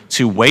trained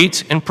to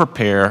wait and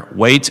prepare,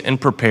 wait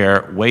and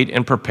prepare, wait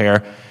and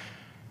prepare,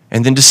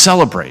 and then to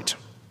celebrate.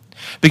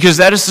 Because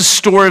that is the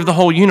story of the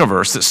whole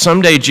universe, that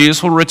someday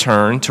Jesus will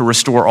return to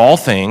restore all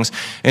things,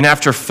 and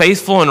after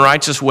faithful and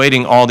righteous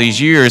waiting all these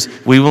years,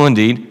 we will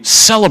indeed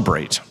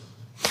celebrate.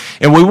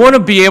 And we want to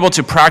be able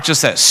to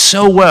practice that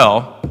so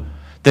well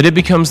that it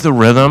becomes the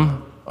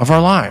rhythm of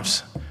our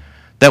lives.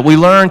 That we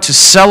learn to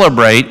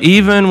celebrate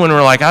even when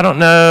we're like, I don't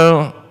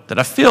know that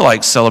I feel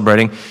like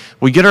celebrating.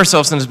 We get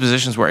ourselves into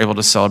positions where we're able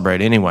to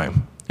celebrate anyway.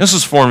 This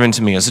was formed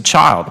into me as a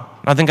child.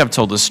 I think I've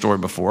told this story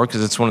before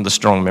because it's one of the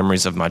strong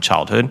memories of my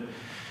childhood.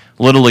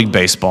 Little League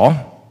Baseball.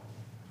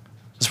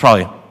 I was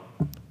probably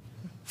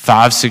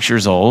 5, 6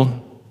 years old,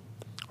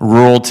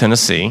 rural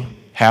Tennessee.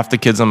 Half the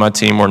kids on my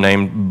team were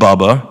named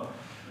Bubba.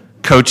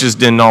 Coaches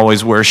didn't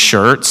always wear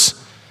shirts.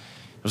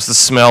 It was the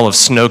smell of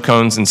snow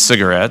cones and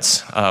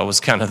cigarettes. Was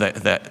kind of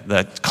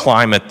that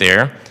climate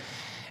there.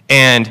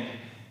 And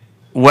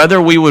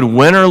whether we would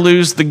win or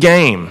lose the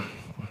game,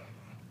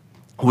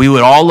 we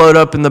would all load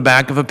up in the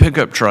back of a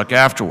pickup truck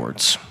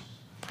afterwards.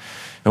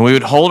 And we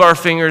would hold our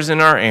fingers in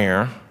our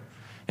air.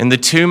 In the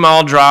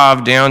 2-mile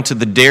drive down to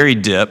the dairy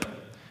dip,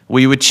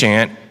 we would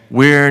chant,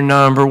 "We're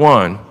number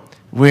one,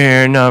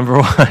 we're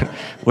number one,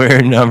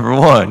 we're number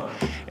one."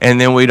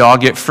 And then we'd all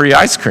get free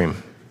ice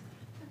cream.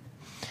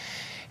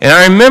 And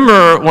I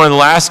remember one of the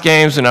last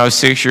games when I was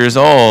 6 years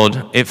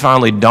old, it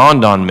finally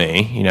dawned on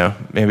me,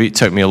 maybe it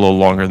took me a little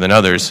longer than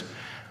others.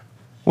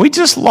 We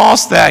just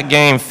lost that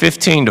game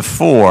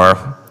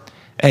 15-4,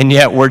 and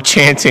yet we're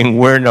chanting,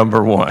 "We're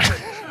number one."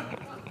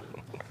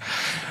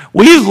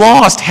 We've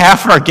lost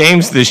half our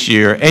games this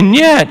year, and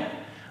yet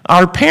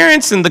our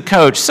parents and the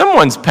coach,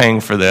 someone's paying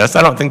for this.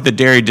 I don't think the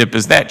dairy dip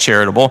is that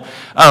charitable.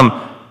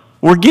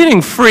 We're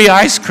getting free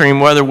ice cream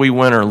whether we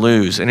win or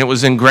lose. And it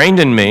was ingrained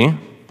in me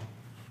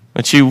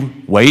that you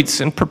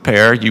wait and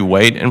prepare, you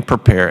wait and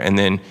prepare, and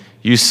then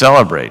you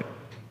celebrate.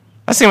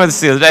 I was thinking about this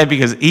the other day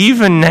because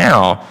even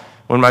now,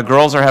 when my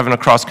girls are having a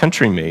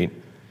cross-country meet,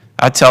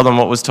 I tell them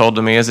what was told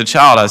to me as a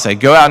child. I say,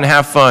 go out and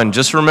have fun.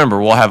 Just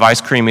remember, we'll have ice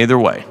cream either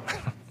way.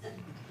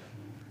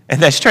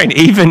 And that's trained.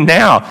 Even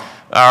now,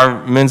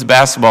 our men's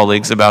basketball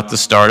league's about to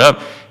start up.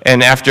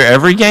 And after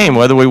every game,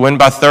 whether we win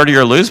by 30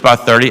 or lose by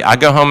 30, I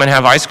go home and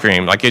have ice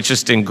cream. Like it's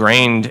just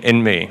ingrained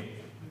in me.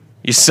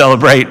 You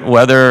celebrate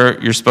whether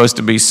you're supposed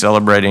to be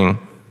celebrating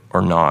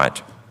or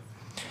not.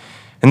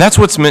 And that's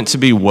what's meant to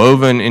be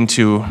woven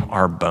into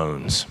our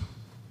bones.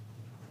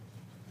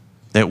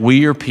 That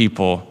we are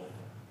people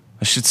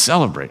that should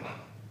celebrate,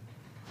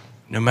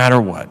 no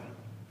matter what.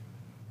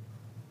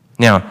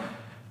 Now,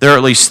 there are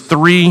at least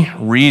 3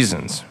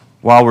 reasons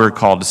why we're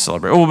called to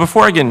celebrate. Well,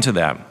 before I get into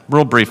that,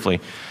 real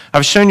briefly,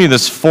 I've shown you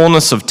this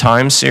Fullness of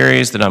Time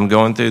series that I'm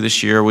going through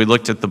this year. We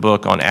looked at the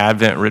book on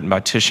Advent written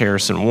by Tish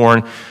Harrison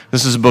Warren.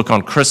 This is a book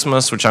on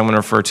Christmas, which I'm going to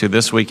refer to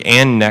this week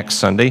and next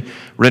Sunday,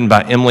 written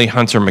by Emily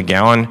Hunter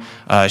McGowan.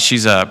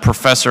 She's a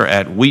professor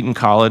at Wheaton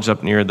College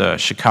up near the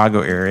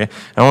Chicago area.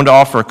 And I wanted to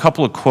offer a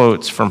couple of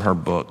quotes from her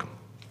book.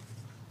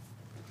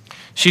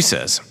 She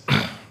says,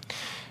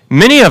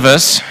 "Many of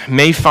us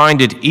may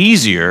find it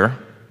easier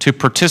to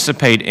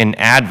participate in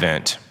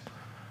Advent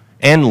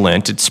and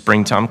Lent, its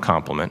springtime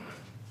complement.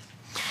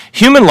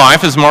 Human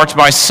life is marked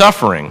by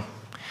suffering,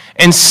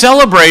 and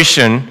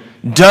celebration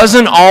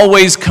doesn't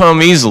always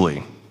come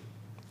easily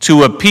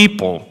to a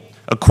people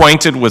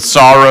acquainted with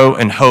sorrow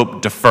and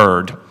hope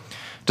deferred.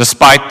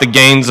 Despite the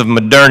gains of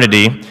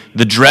modernity,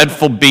 the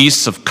dreadful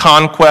beasts of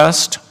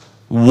conquest,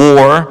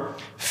 war,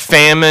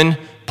 famine,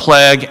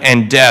 plague,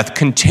 and death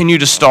continue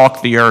to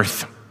stalk the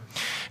earth.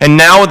 And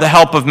now with the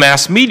help of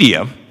mass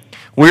media,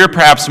 we are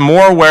perhaps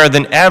more aware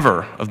than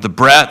ever of the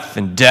breadth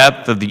and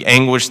depth of the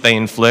anguish they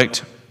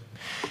inflict.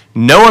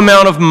 No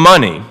amount of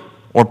money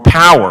or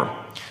power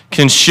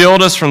can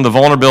shield us from the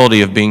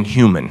vulnerability of being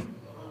human.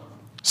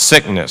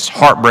 Sickness,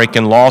 heartbreak,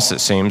 and loss, it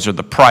seems, are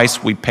the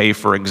price we pay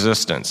for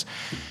existence.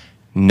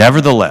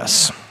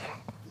 Nevertheless,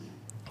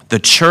 the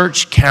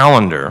church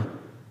calendar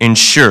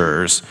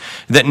ensures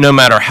that no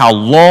matter how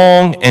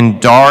long and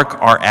dark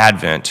our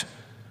Advent,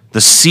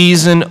 the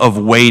season of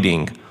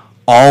waiting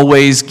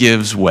always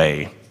gives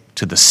way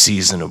to the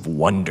season of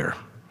wonder.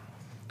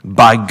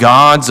 By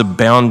God's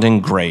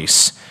abounding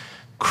grace,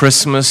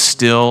 Christmas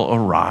still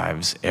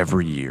arrives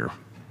every year.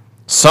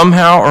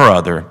 Somehow or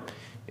other,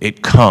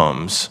 it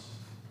comes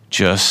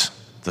just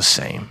the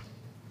same."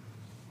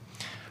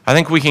 I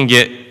think we can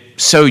get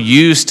so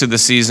used to the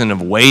season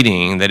of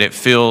waiting that it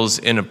feels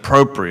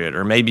inappropriate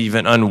or maybe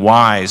even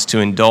unwise to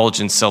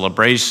indulge in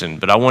celebration.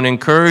 But I want to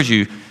encourage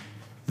you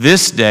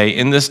this day,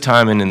 in this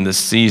time and in this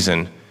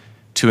season,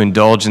 to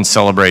indulge in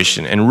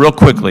celebration. And real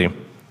quickly,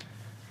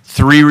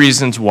 3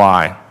 reasons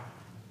why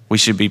we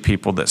should be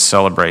people that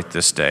celebrate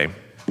this day.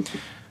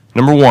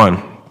 Number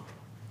 1,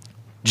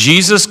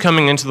 Jesus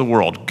coming into the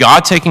world,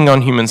 God taking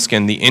on human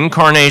skin, the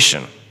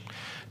incarnation,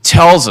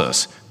 tells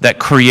us that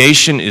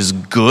creation is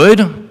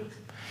good,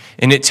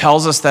 and it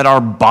tells us that our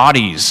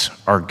bodies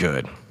are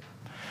good.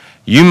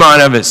 You might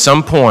have at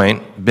some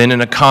point been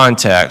in a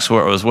context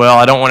where it was, well,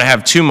 I don't want to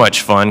have too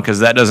much fun because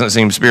that doesn't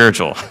seem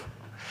spiritual.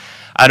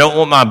 I don't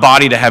want my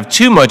body to have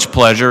too much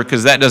pleasure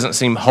because that doesn't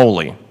seem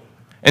holy.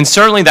 And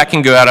certainly that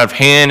can go out of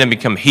hand and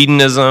become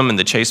hedonism and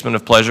the chasing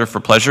of pleasure for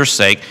pleasure's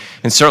sake.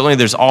 And certainly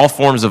there's all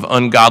forms of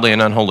ungodly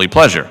and unholy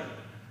pleasure.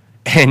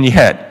 And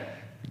yet,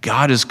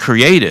 God has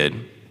created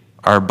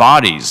our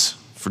bodies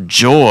for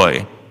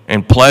joy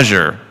and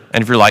pleasure.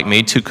 And if you're like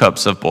me, 2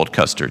 cups of boiled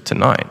custard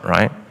tonight,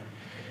 right?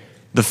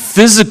 The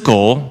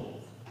physical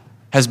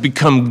has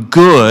become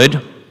good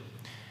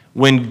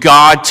when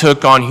God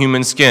took on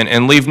human skin.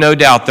 And leave no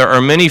doubt, there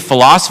are many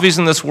philosophies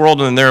in this world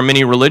and there are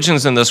many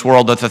religions in this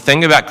world that the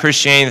thing about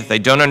Christianity that they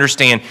don't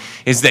understand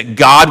is that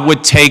God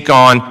would take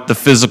on the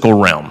physical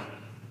realm.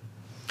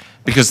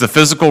 Because the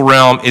physical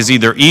realm is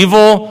either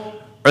evil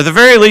or at the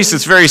very least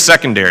it's very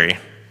secondary.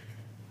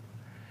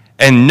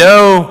 And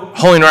no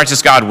holy and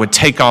righteous God would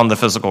take on the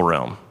physical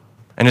realm.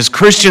 And as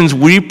Christians,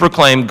 we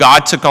proclaim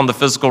God took on the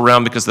physical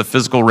realm because the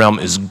physical realm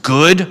is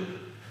good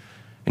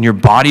and your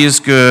body is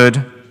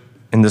good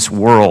and this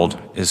world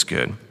is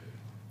good.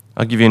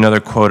 I'll give you another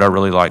quote I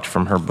really liked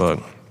from her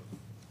book.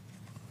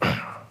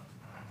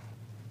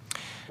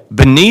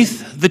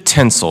 Beneath the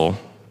tinsel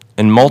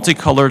and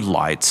multicolored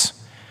lights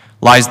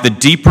lies the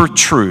deeper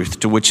truth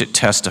to which it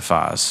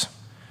testifies.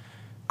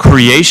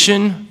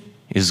 Creation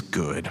is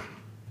good.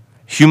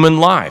 Human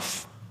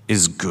life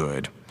is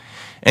good.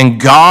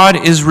 And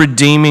God is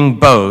redeeming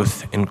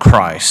both in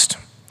Christ.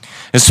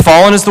 As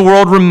fallen as the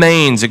world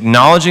remains,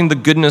 acknowledging the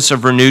goodness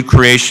of renewed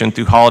creation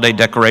through holiday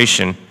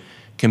decoration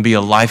can be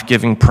a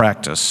life-giving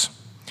practice.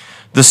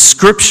 The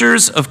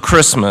scriptures of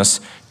Christmas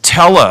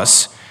tell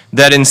us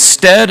that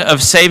instead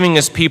of saving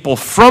his people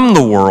from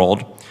the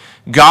world,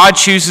 God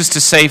chooses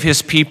to save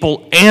his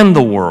people and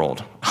the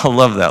world. I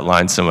love that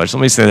line so much. Let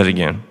me say that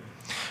again.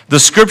 The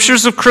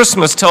scriptures of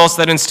Christmas tell us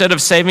that instead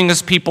of saving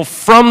his people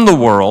from the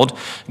world,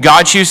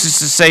 God chooses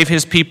to save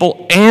his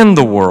people and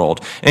the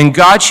world. And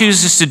God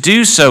chooses to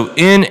do so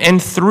in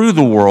and through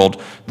the world,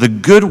 the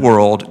good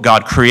world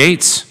God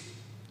creates,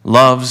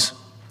 loves,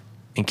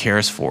 and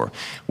cares for.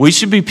 We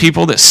should be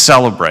people that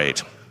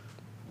celebrate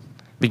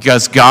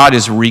because God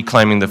is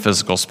reclaiming the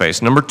physical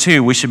space. Number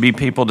 2, we should be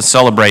people to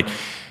celebrate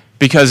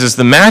because as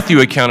the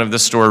Matthew account of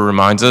this story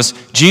reminds us,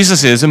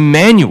 Jesus is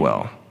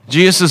Emmanuel.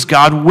 Jesus is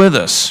God with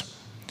us.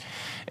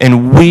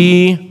 And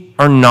we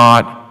are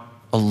not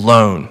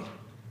alone.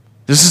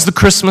 This is the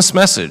Christmas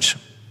message.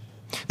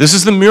 This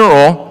is the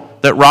mural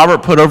that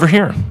Robert put over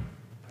here.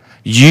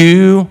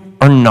 You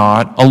are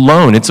not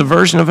alone. It's a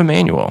version of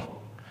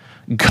Emmanuel.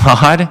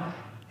 God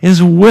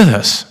is with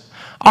us.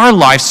 Our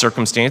life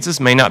circumstances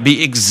may not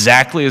be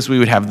exactly as we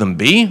would have them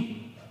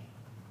be,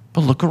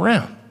 but look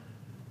around.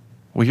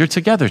 We are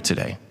together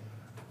today.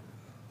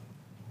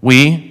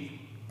 We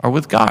are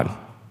with God.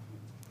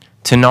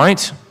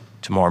 Tonight,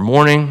 tomorrow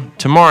morning,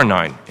 tomorrow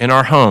night, in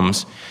our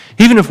homes,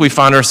 even if we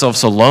find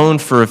ourselves alone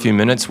for a few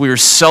minutes, we are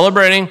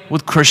celebrating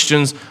with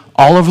Christians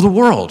all over the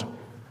world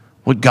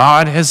what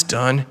God has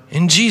done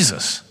in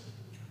Jesus.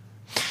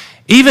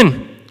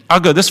 Even,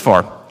 I'll go this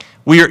far,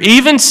 we are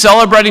even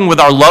celebrating with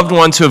our loved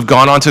ones who have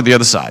gone on to the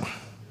other side.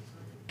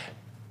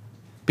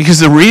 Because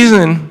the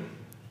reason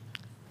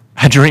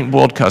I drink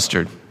boiled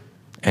custard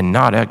and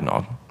not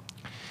eggnog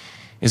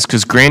is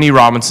because Granny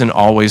Robinson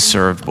always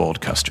served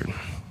boiled custard.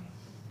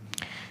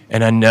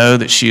 And I know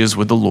that she is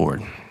with the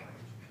Lord.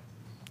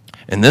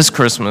 And this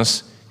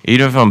Christmas,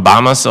 even if I'm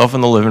by myself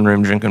in the living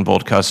room drinking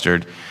boiled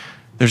custard,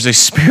 there's a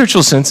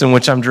spiritual sense in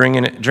which I'm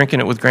drinking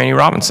it with Granny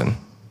Robinson.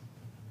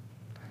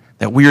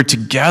 That we are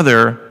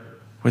together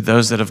with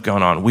those that have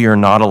gone on. We are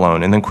not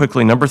alone. And then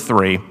quickly, number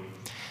 3,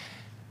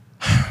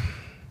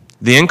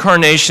 the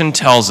incarnation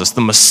tells us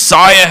the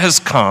Messiah has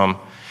come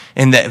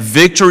and that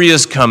victory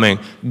is coming.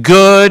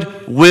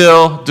 Good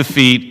will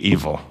defeat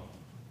evil.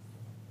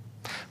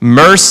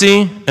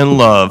 Mercy and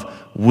love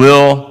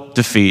will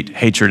defeat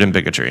hatred and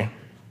bigotry.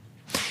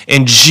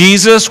 And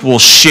Jesus will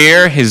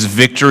share his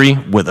victory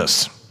with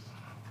us.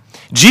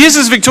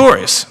 Jesus is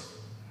victorious.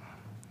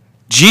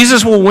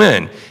 Jesus will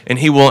win, and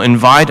he will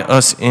invite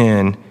us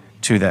in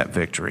to that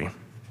victory.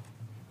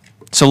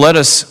 So let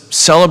us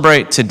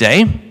celebrate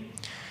today.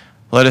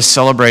 Let us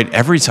celebrate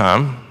every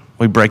time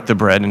we break the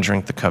bread and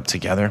drink the cup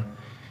together.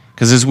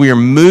 Because as we are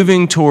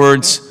moving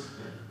towards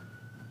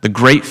the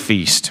great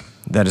feast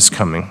that is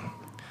coming,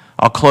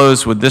 I'll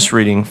close with this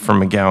reading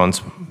from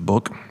McGowan's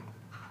book,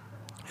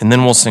 and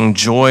then we'll sing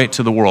Joy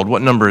to the World.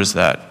 What number is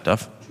that,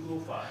 Duff?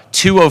 205.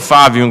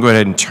 205. You can go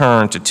ahead and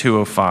turn to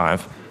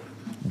 205.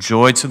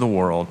 Joy to the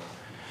World.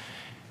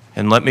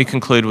 And let me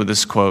conclude with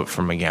this quote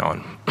from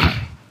McGowan.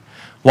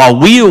 While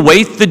we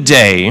await the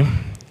day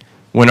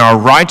when our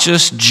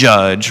righteous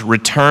judge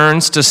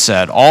returns to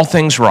set all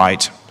things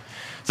right,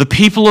 the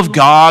people of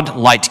God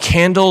light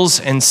candles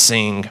and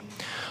sing,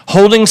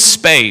 holding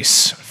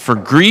space for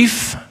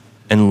grief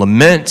and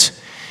lament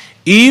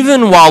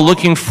even while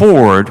looking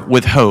forward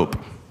with hope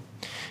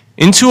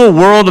into a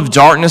world of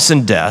darkness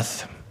and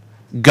death,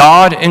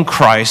 God in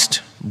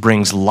Christ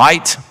brings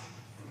light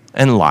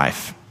and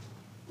life,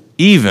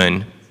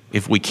 even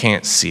if we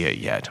can't see it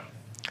yet.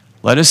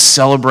 Let us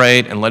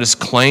celebrate and let us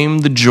claim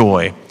the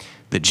joy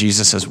that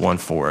Jesus has won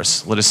for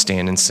us. Let us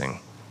stand and sing.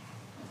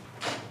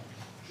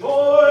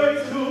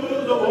 Joy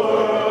to the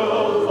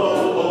world, the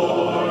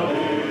Lord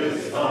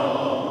is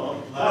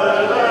come.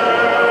 Let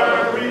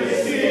earth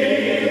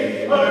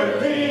receive her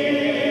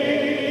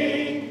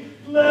King.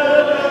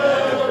 Let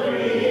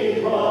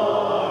every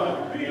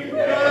heart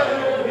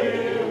prepare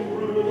him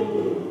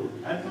room.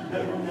 And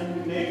heaven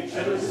and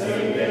nature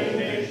sing,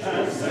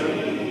 and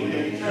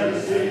sing,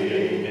 and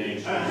sing,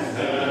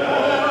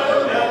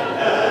 and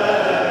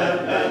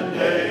heaven and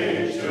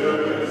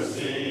nature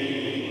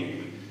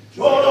sing.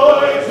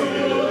 Joy to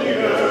the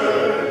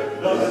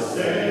earth, the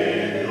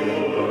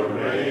Savior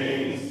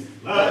reigns.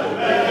 Let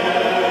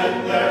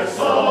men their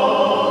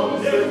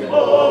songs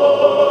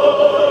employ.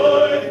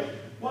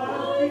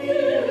 While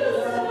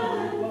fields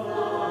and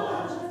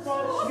floods,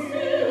 across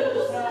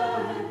hills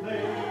and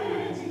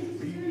plains,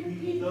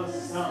 repeat the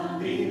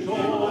sounding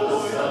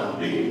joy,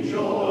 sounding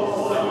joy,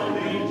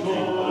 sounding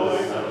joy,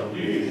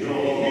 sounding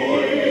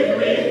joy.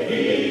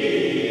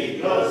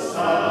 Repeat the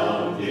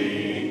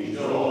sounding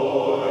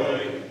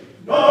joy.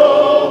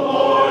 No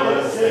more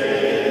the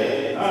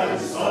sin and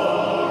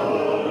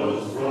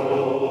sorrows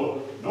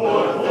grow,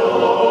 nor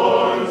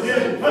thorns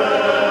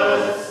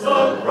infest the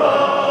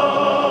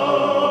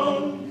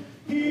ground.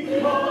 He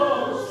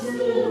comes to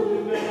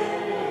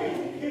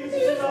make his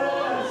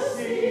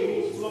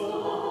blessings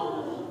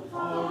flow,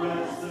 for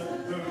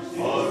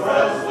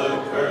as the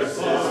curse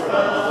is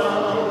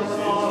found,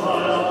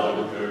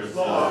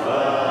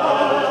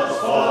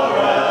 for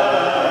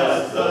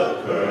as the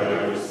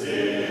curse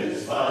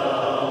is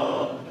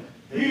found.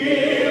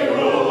 He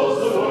rules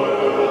the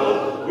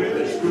world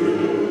with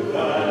truth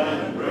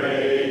and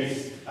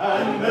grace,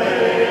 and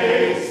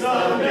makes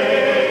the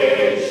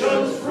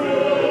nations free.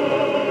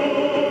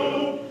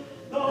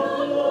 The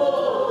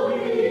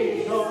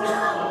glory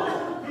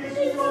of his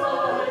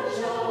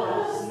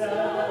righteousness,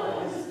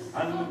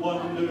 and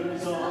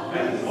wonders of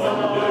his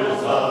love,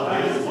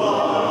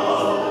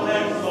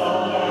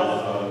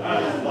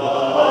 and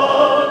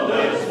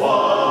wonders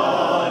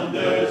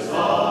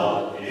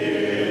of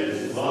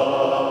his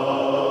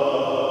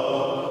love.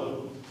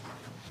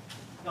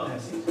 Now,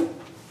 that's it.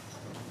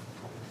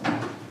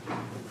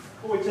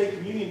 Before we take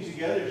communion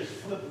together, just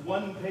flip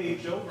one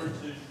page over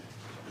to,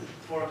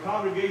 for a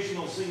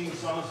congregational singing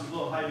song, this is a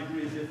little high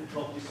degree of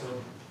difficulty,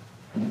 so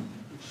get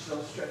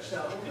yourself stretched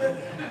out a little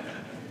bit.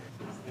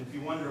 And if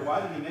you wonder,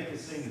 why did he make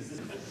us sing this?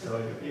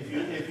 So if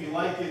you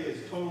like it,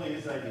 it's totally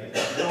his idea.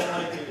 If you don't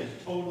like it,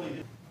 it's totally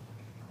his.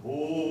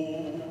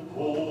 Oh,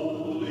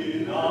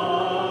 holy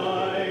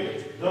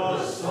night,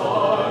 the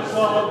stars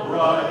are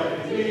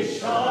brightly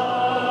shining.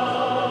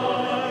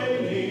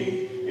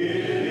 It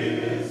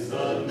is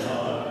the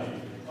night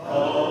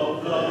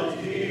of the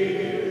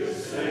dear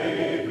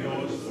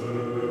Savior's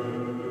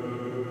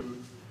birth.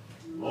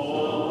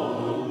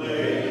 Long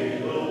lay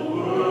the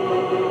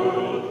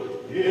world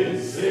in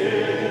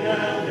sin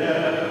and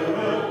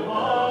error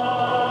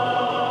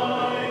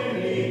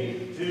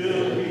pining,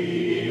 till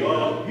he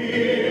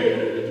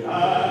appeared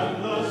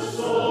and the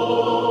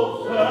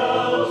soul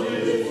felt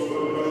his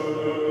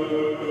word.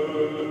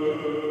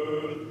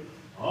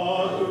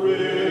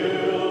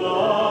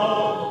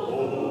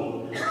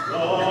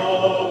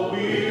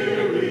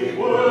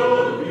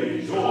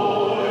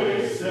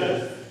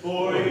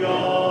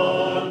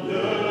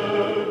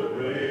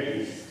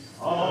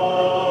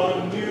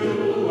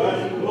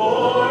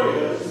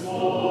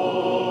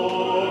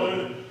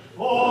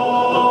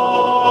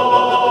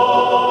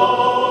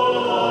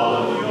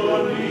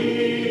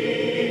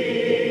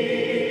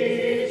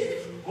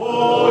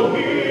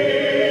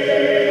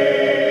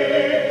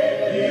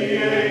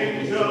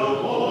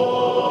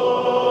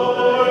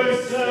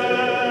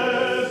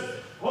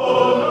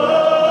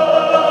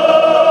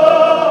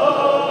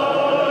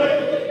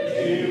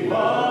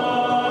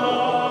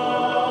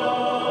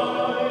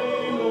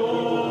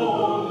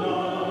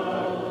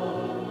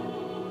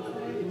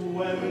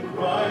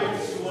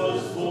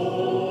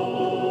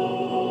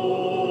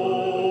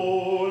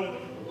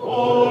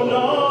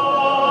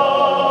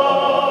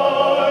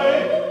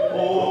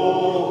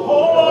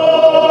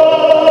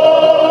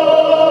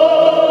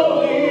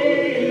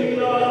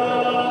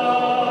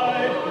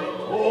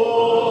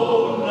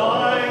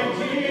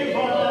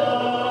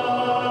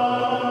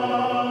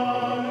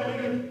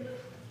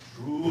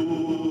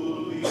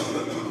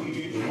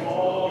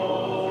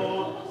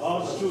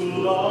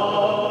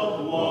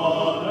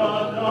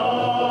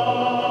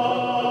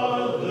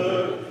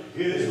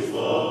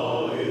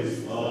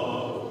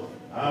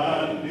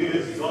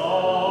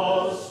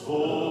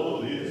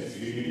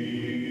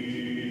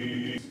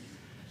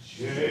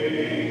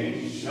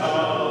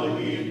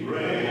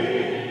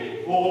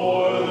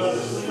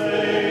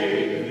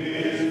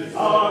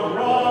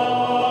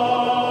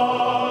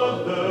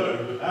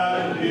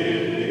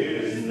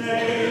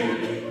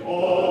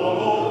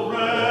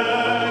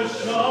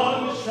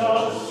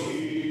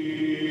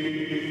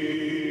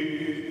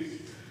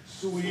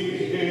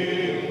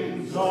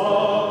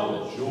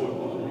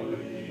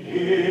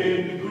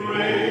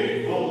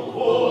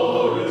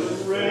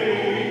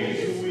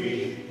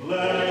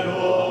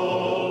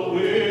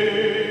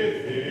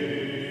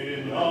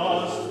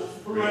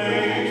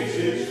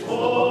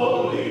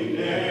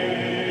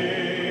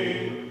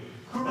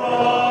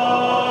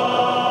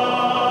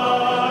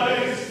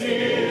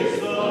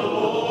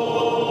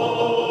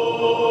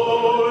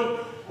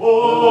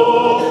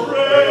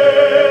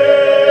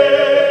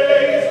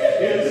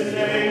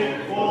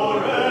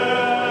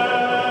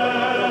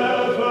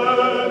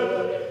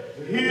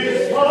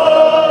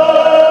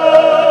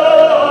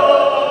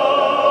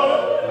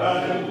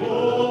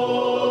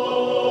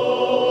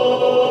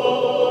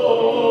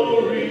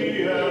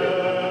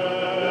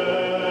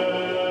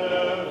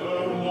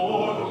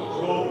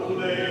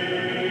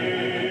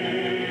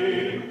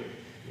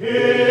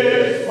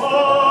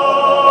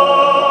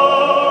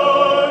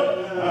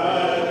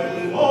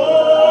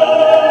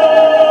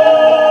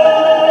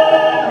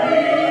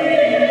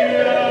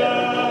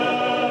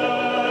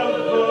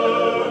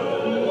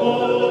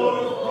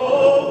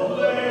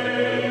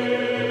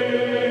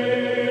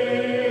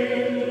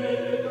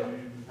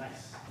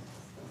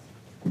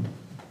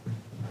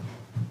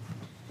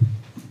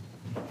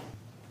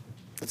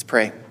 Let's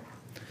pray.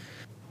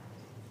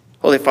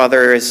 Holy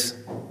Father,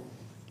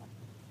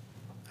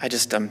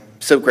 I'm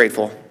so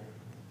grateful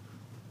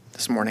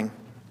this morning.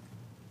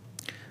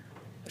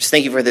 I just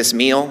thank you for this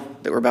meal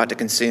that we're about to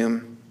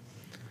consume.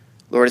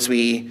 Lord, as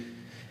we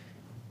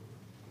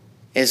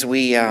eat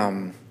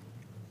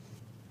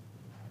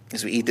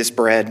this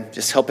bread,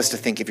 just help us to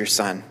think of your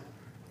Son.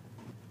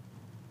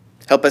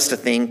 Help us to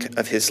think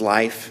of his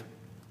life.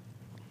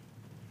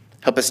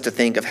 Help us to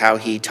think of how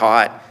he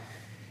taught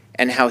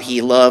and how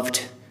he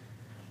loved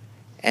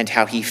and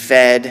how he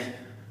fed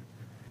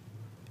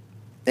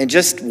and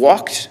just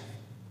walked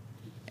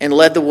and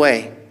led the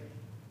way.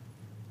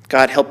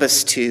 God, help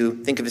us to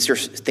think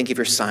of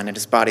your Son and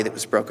his body that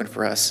was broken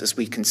for us as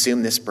we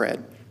consume this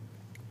bread.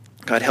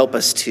 God, help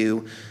us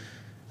to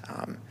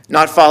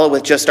not follow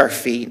with just our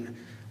feet,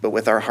 but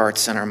with our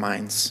hearts and our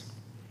minds.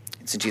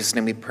 It's in Jesus'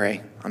 name we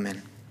pray.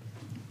 Amen.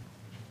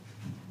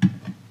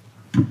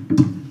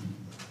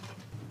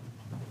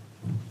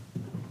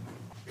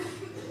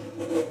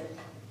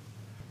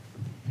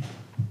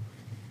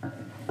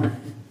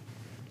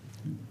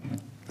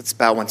 Let's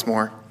bow once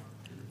more.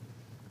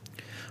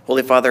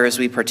 Holy Father, as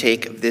we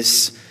partake of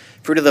this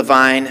fruit of the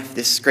vine,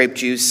 this grape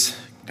juice,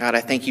 God,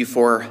 I thank you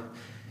for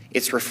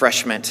its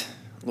refreshment.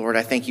 Lord,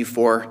 I thank you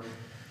for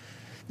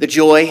the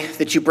joy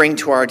that you bring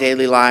to our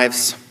daily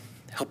lives.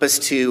 Help us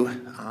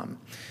to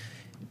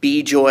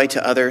be joy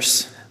to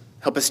others.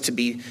 Help us to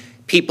be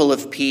people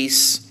of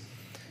peace.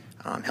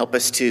 Help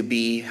us to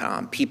be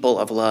people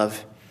of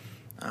love.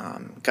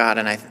 God,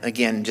 and I,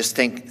 again, just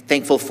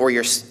thankful for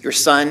your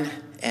Son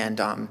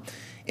and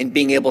in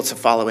being able to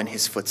follow in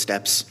his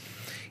footsteps.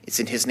 It's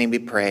in his name we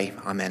pray.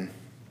 Amen.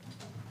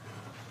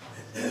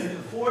 In the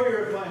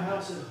foyer of my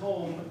house at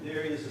home,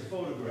 there is a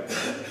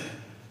photograph.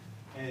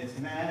 And it's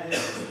matted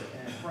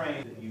and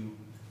framed that you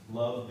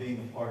love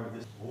being a part of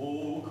this.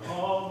 Oh,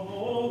 come,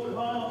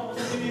 Emmanuel,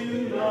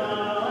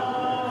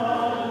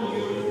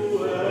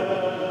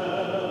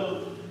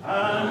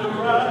 and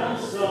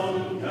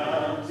ransom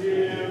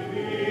captive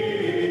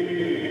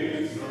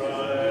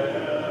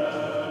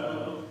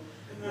Israel,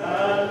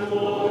 and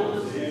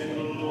mourns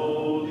in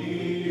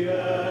lowly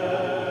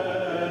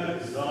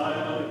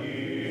exile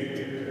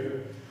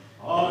here,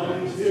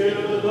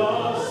 until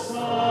the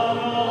Son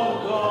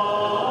of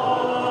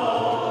God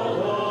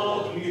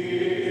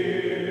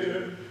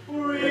appear.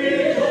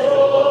 Rejoice,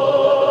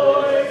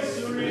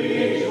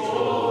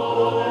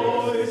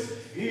 rejoice,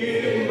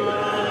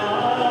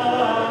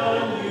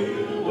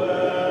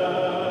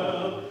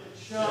 Emmanuel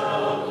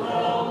shall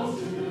come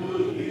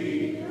to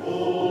thee,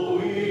 O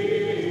Israel.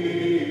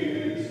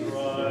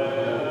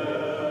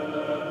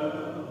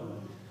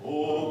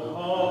 Oh,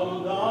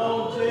 come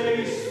thou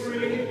day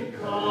spring,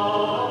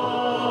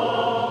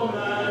 come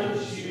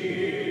and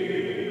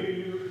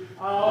cheer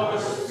our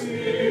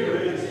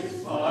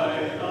spirits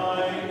by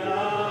thine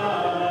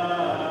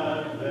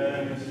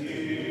advent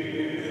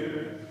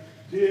here.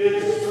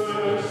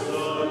 Disperse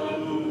the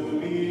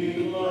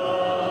gloomy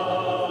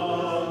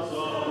clouds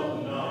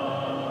of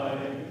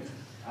night,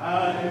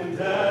 and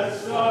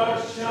death's dark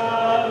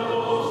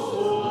shadows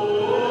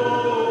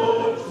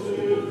put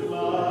to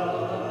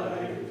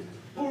flight.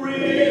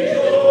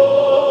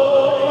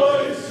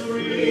 Rejoice,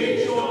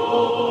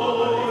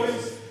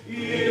 rejoice,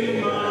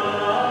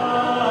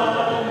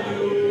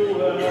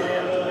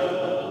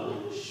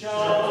 Emmanuel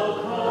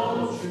shall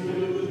come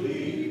to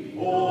thee,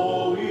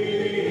 O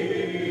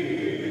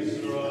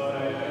Israel.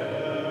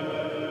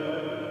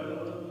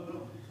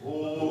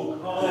 Oh,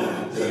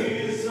 come,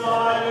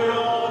 desire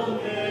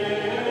of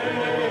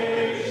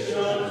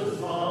nations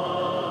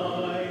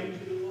mine,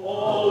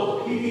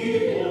 all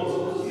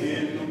peoples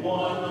in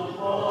one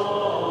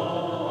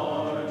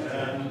heart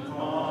and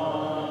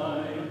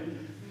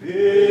mind.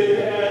 Bid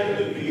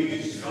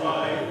envy,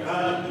 strife,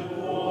 and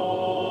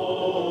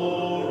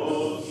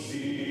quarrel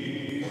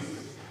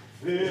cease.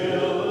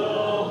 Fill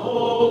the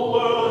whole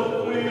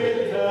world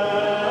with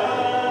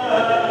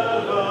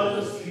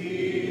heaven's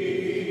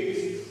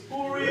peace.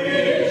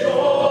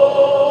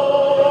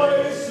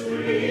 Rejoice,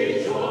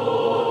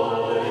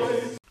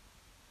 rejoice.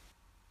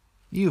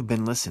 You've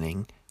been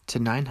listening to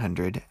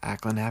 900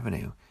 Ackland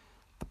Avenue,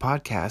 the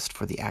podcast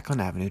for the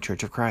Ackland Avenue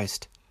Church of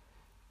Christ.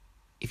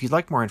 If you'd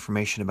like more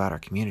information about our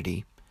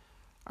community,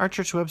 our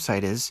church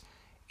website is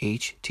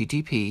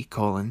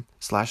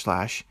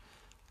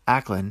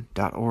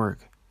http://ackland.org.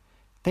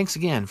 Thanks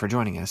again for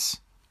joining us.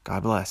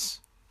 God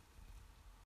bless.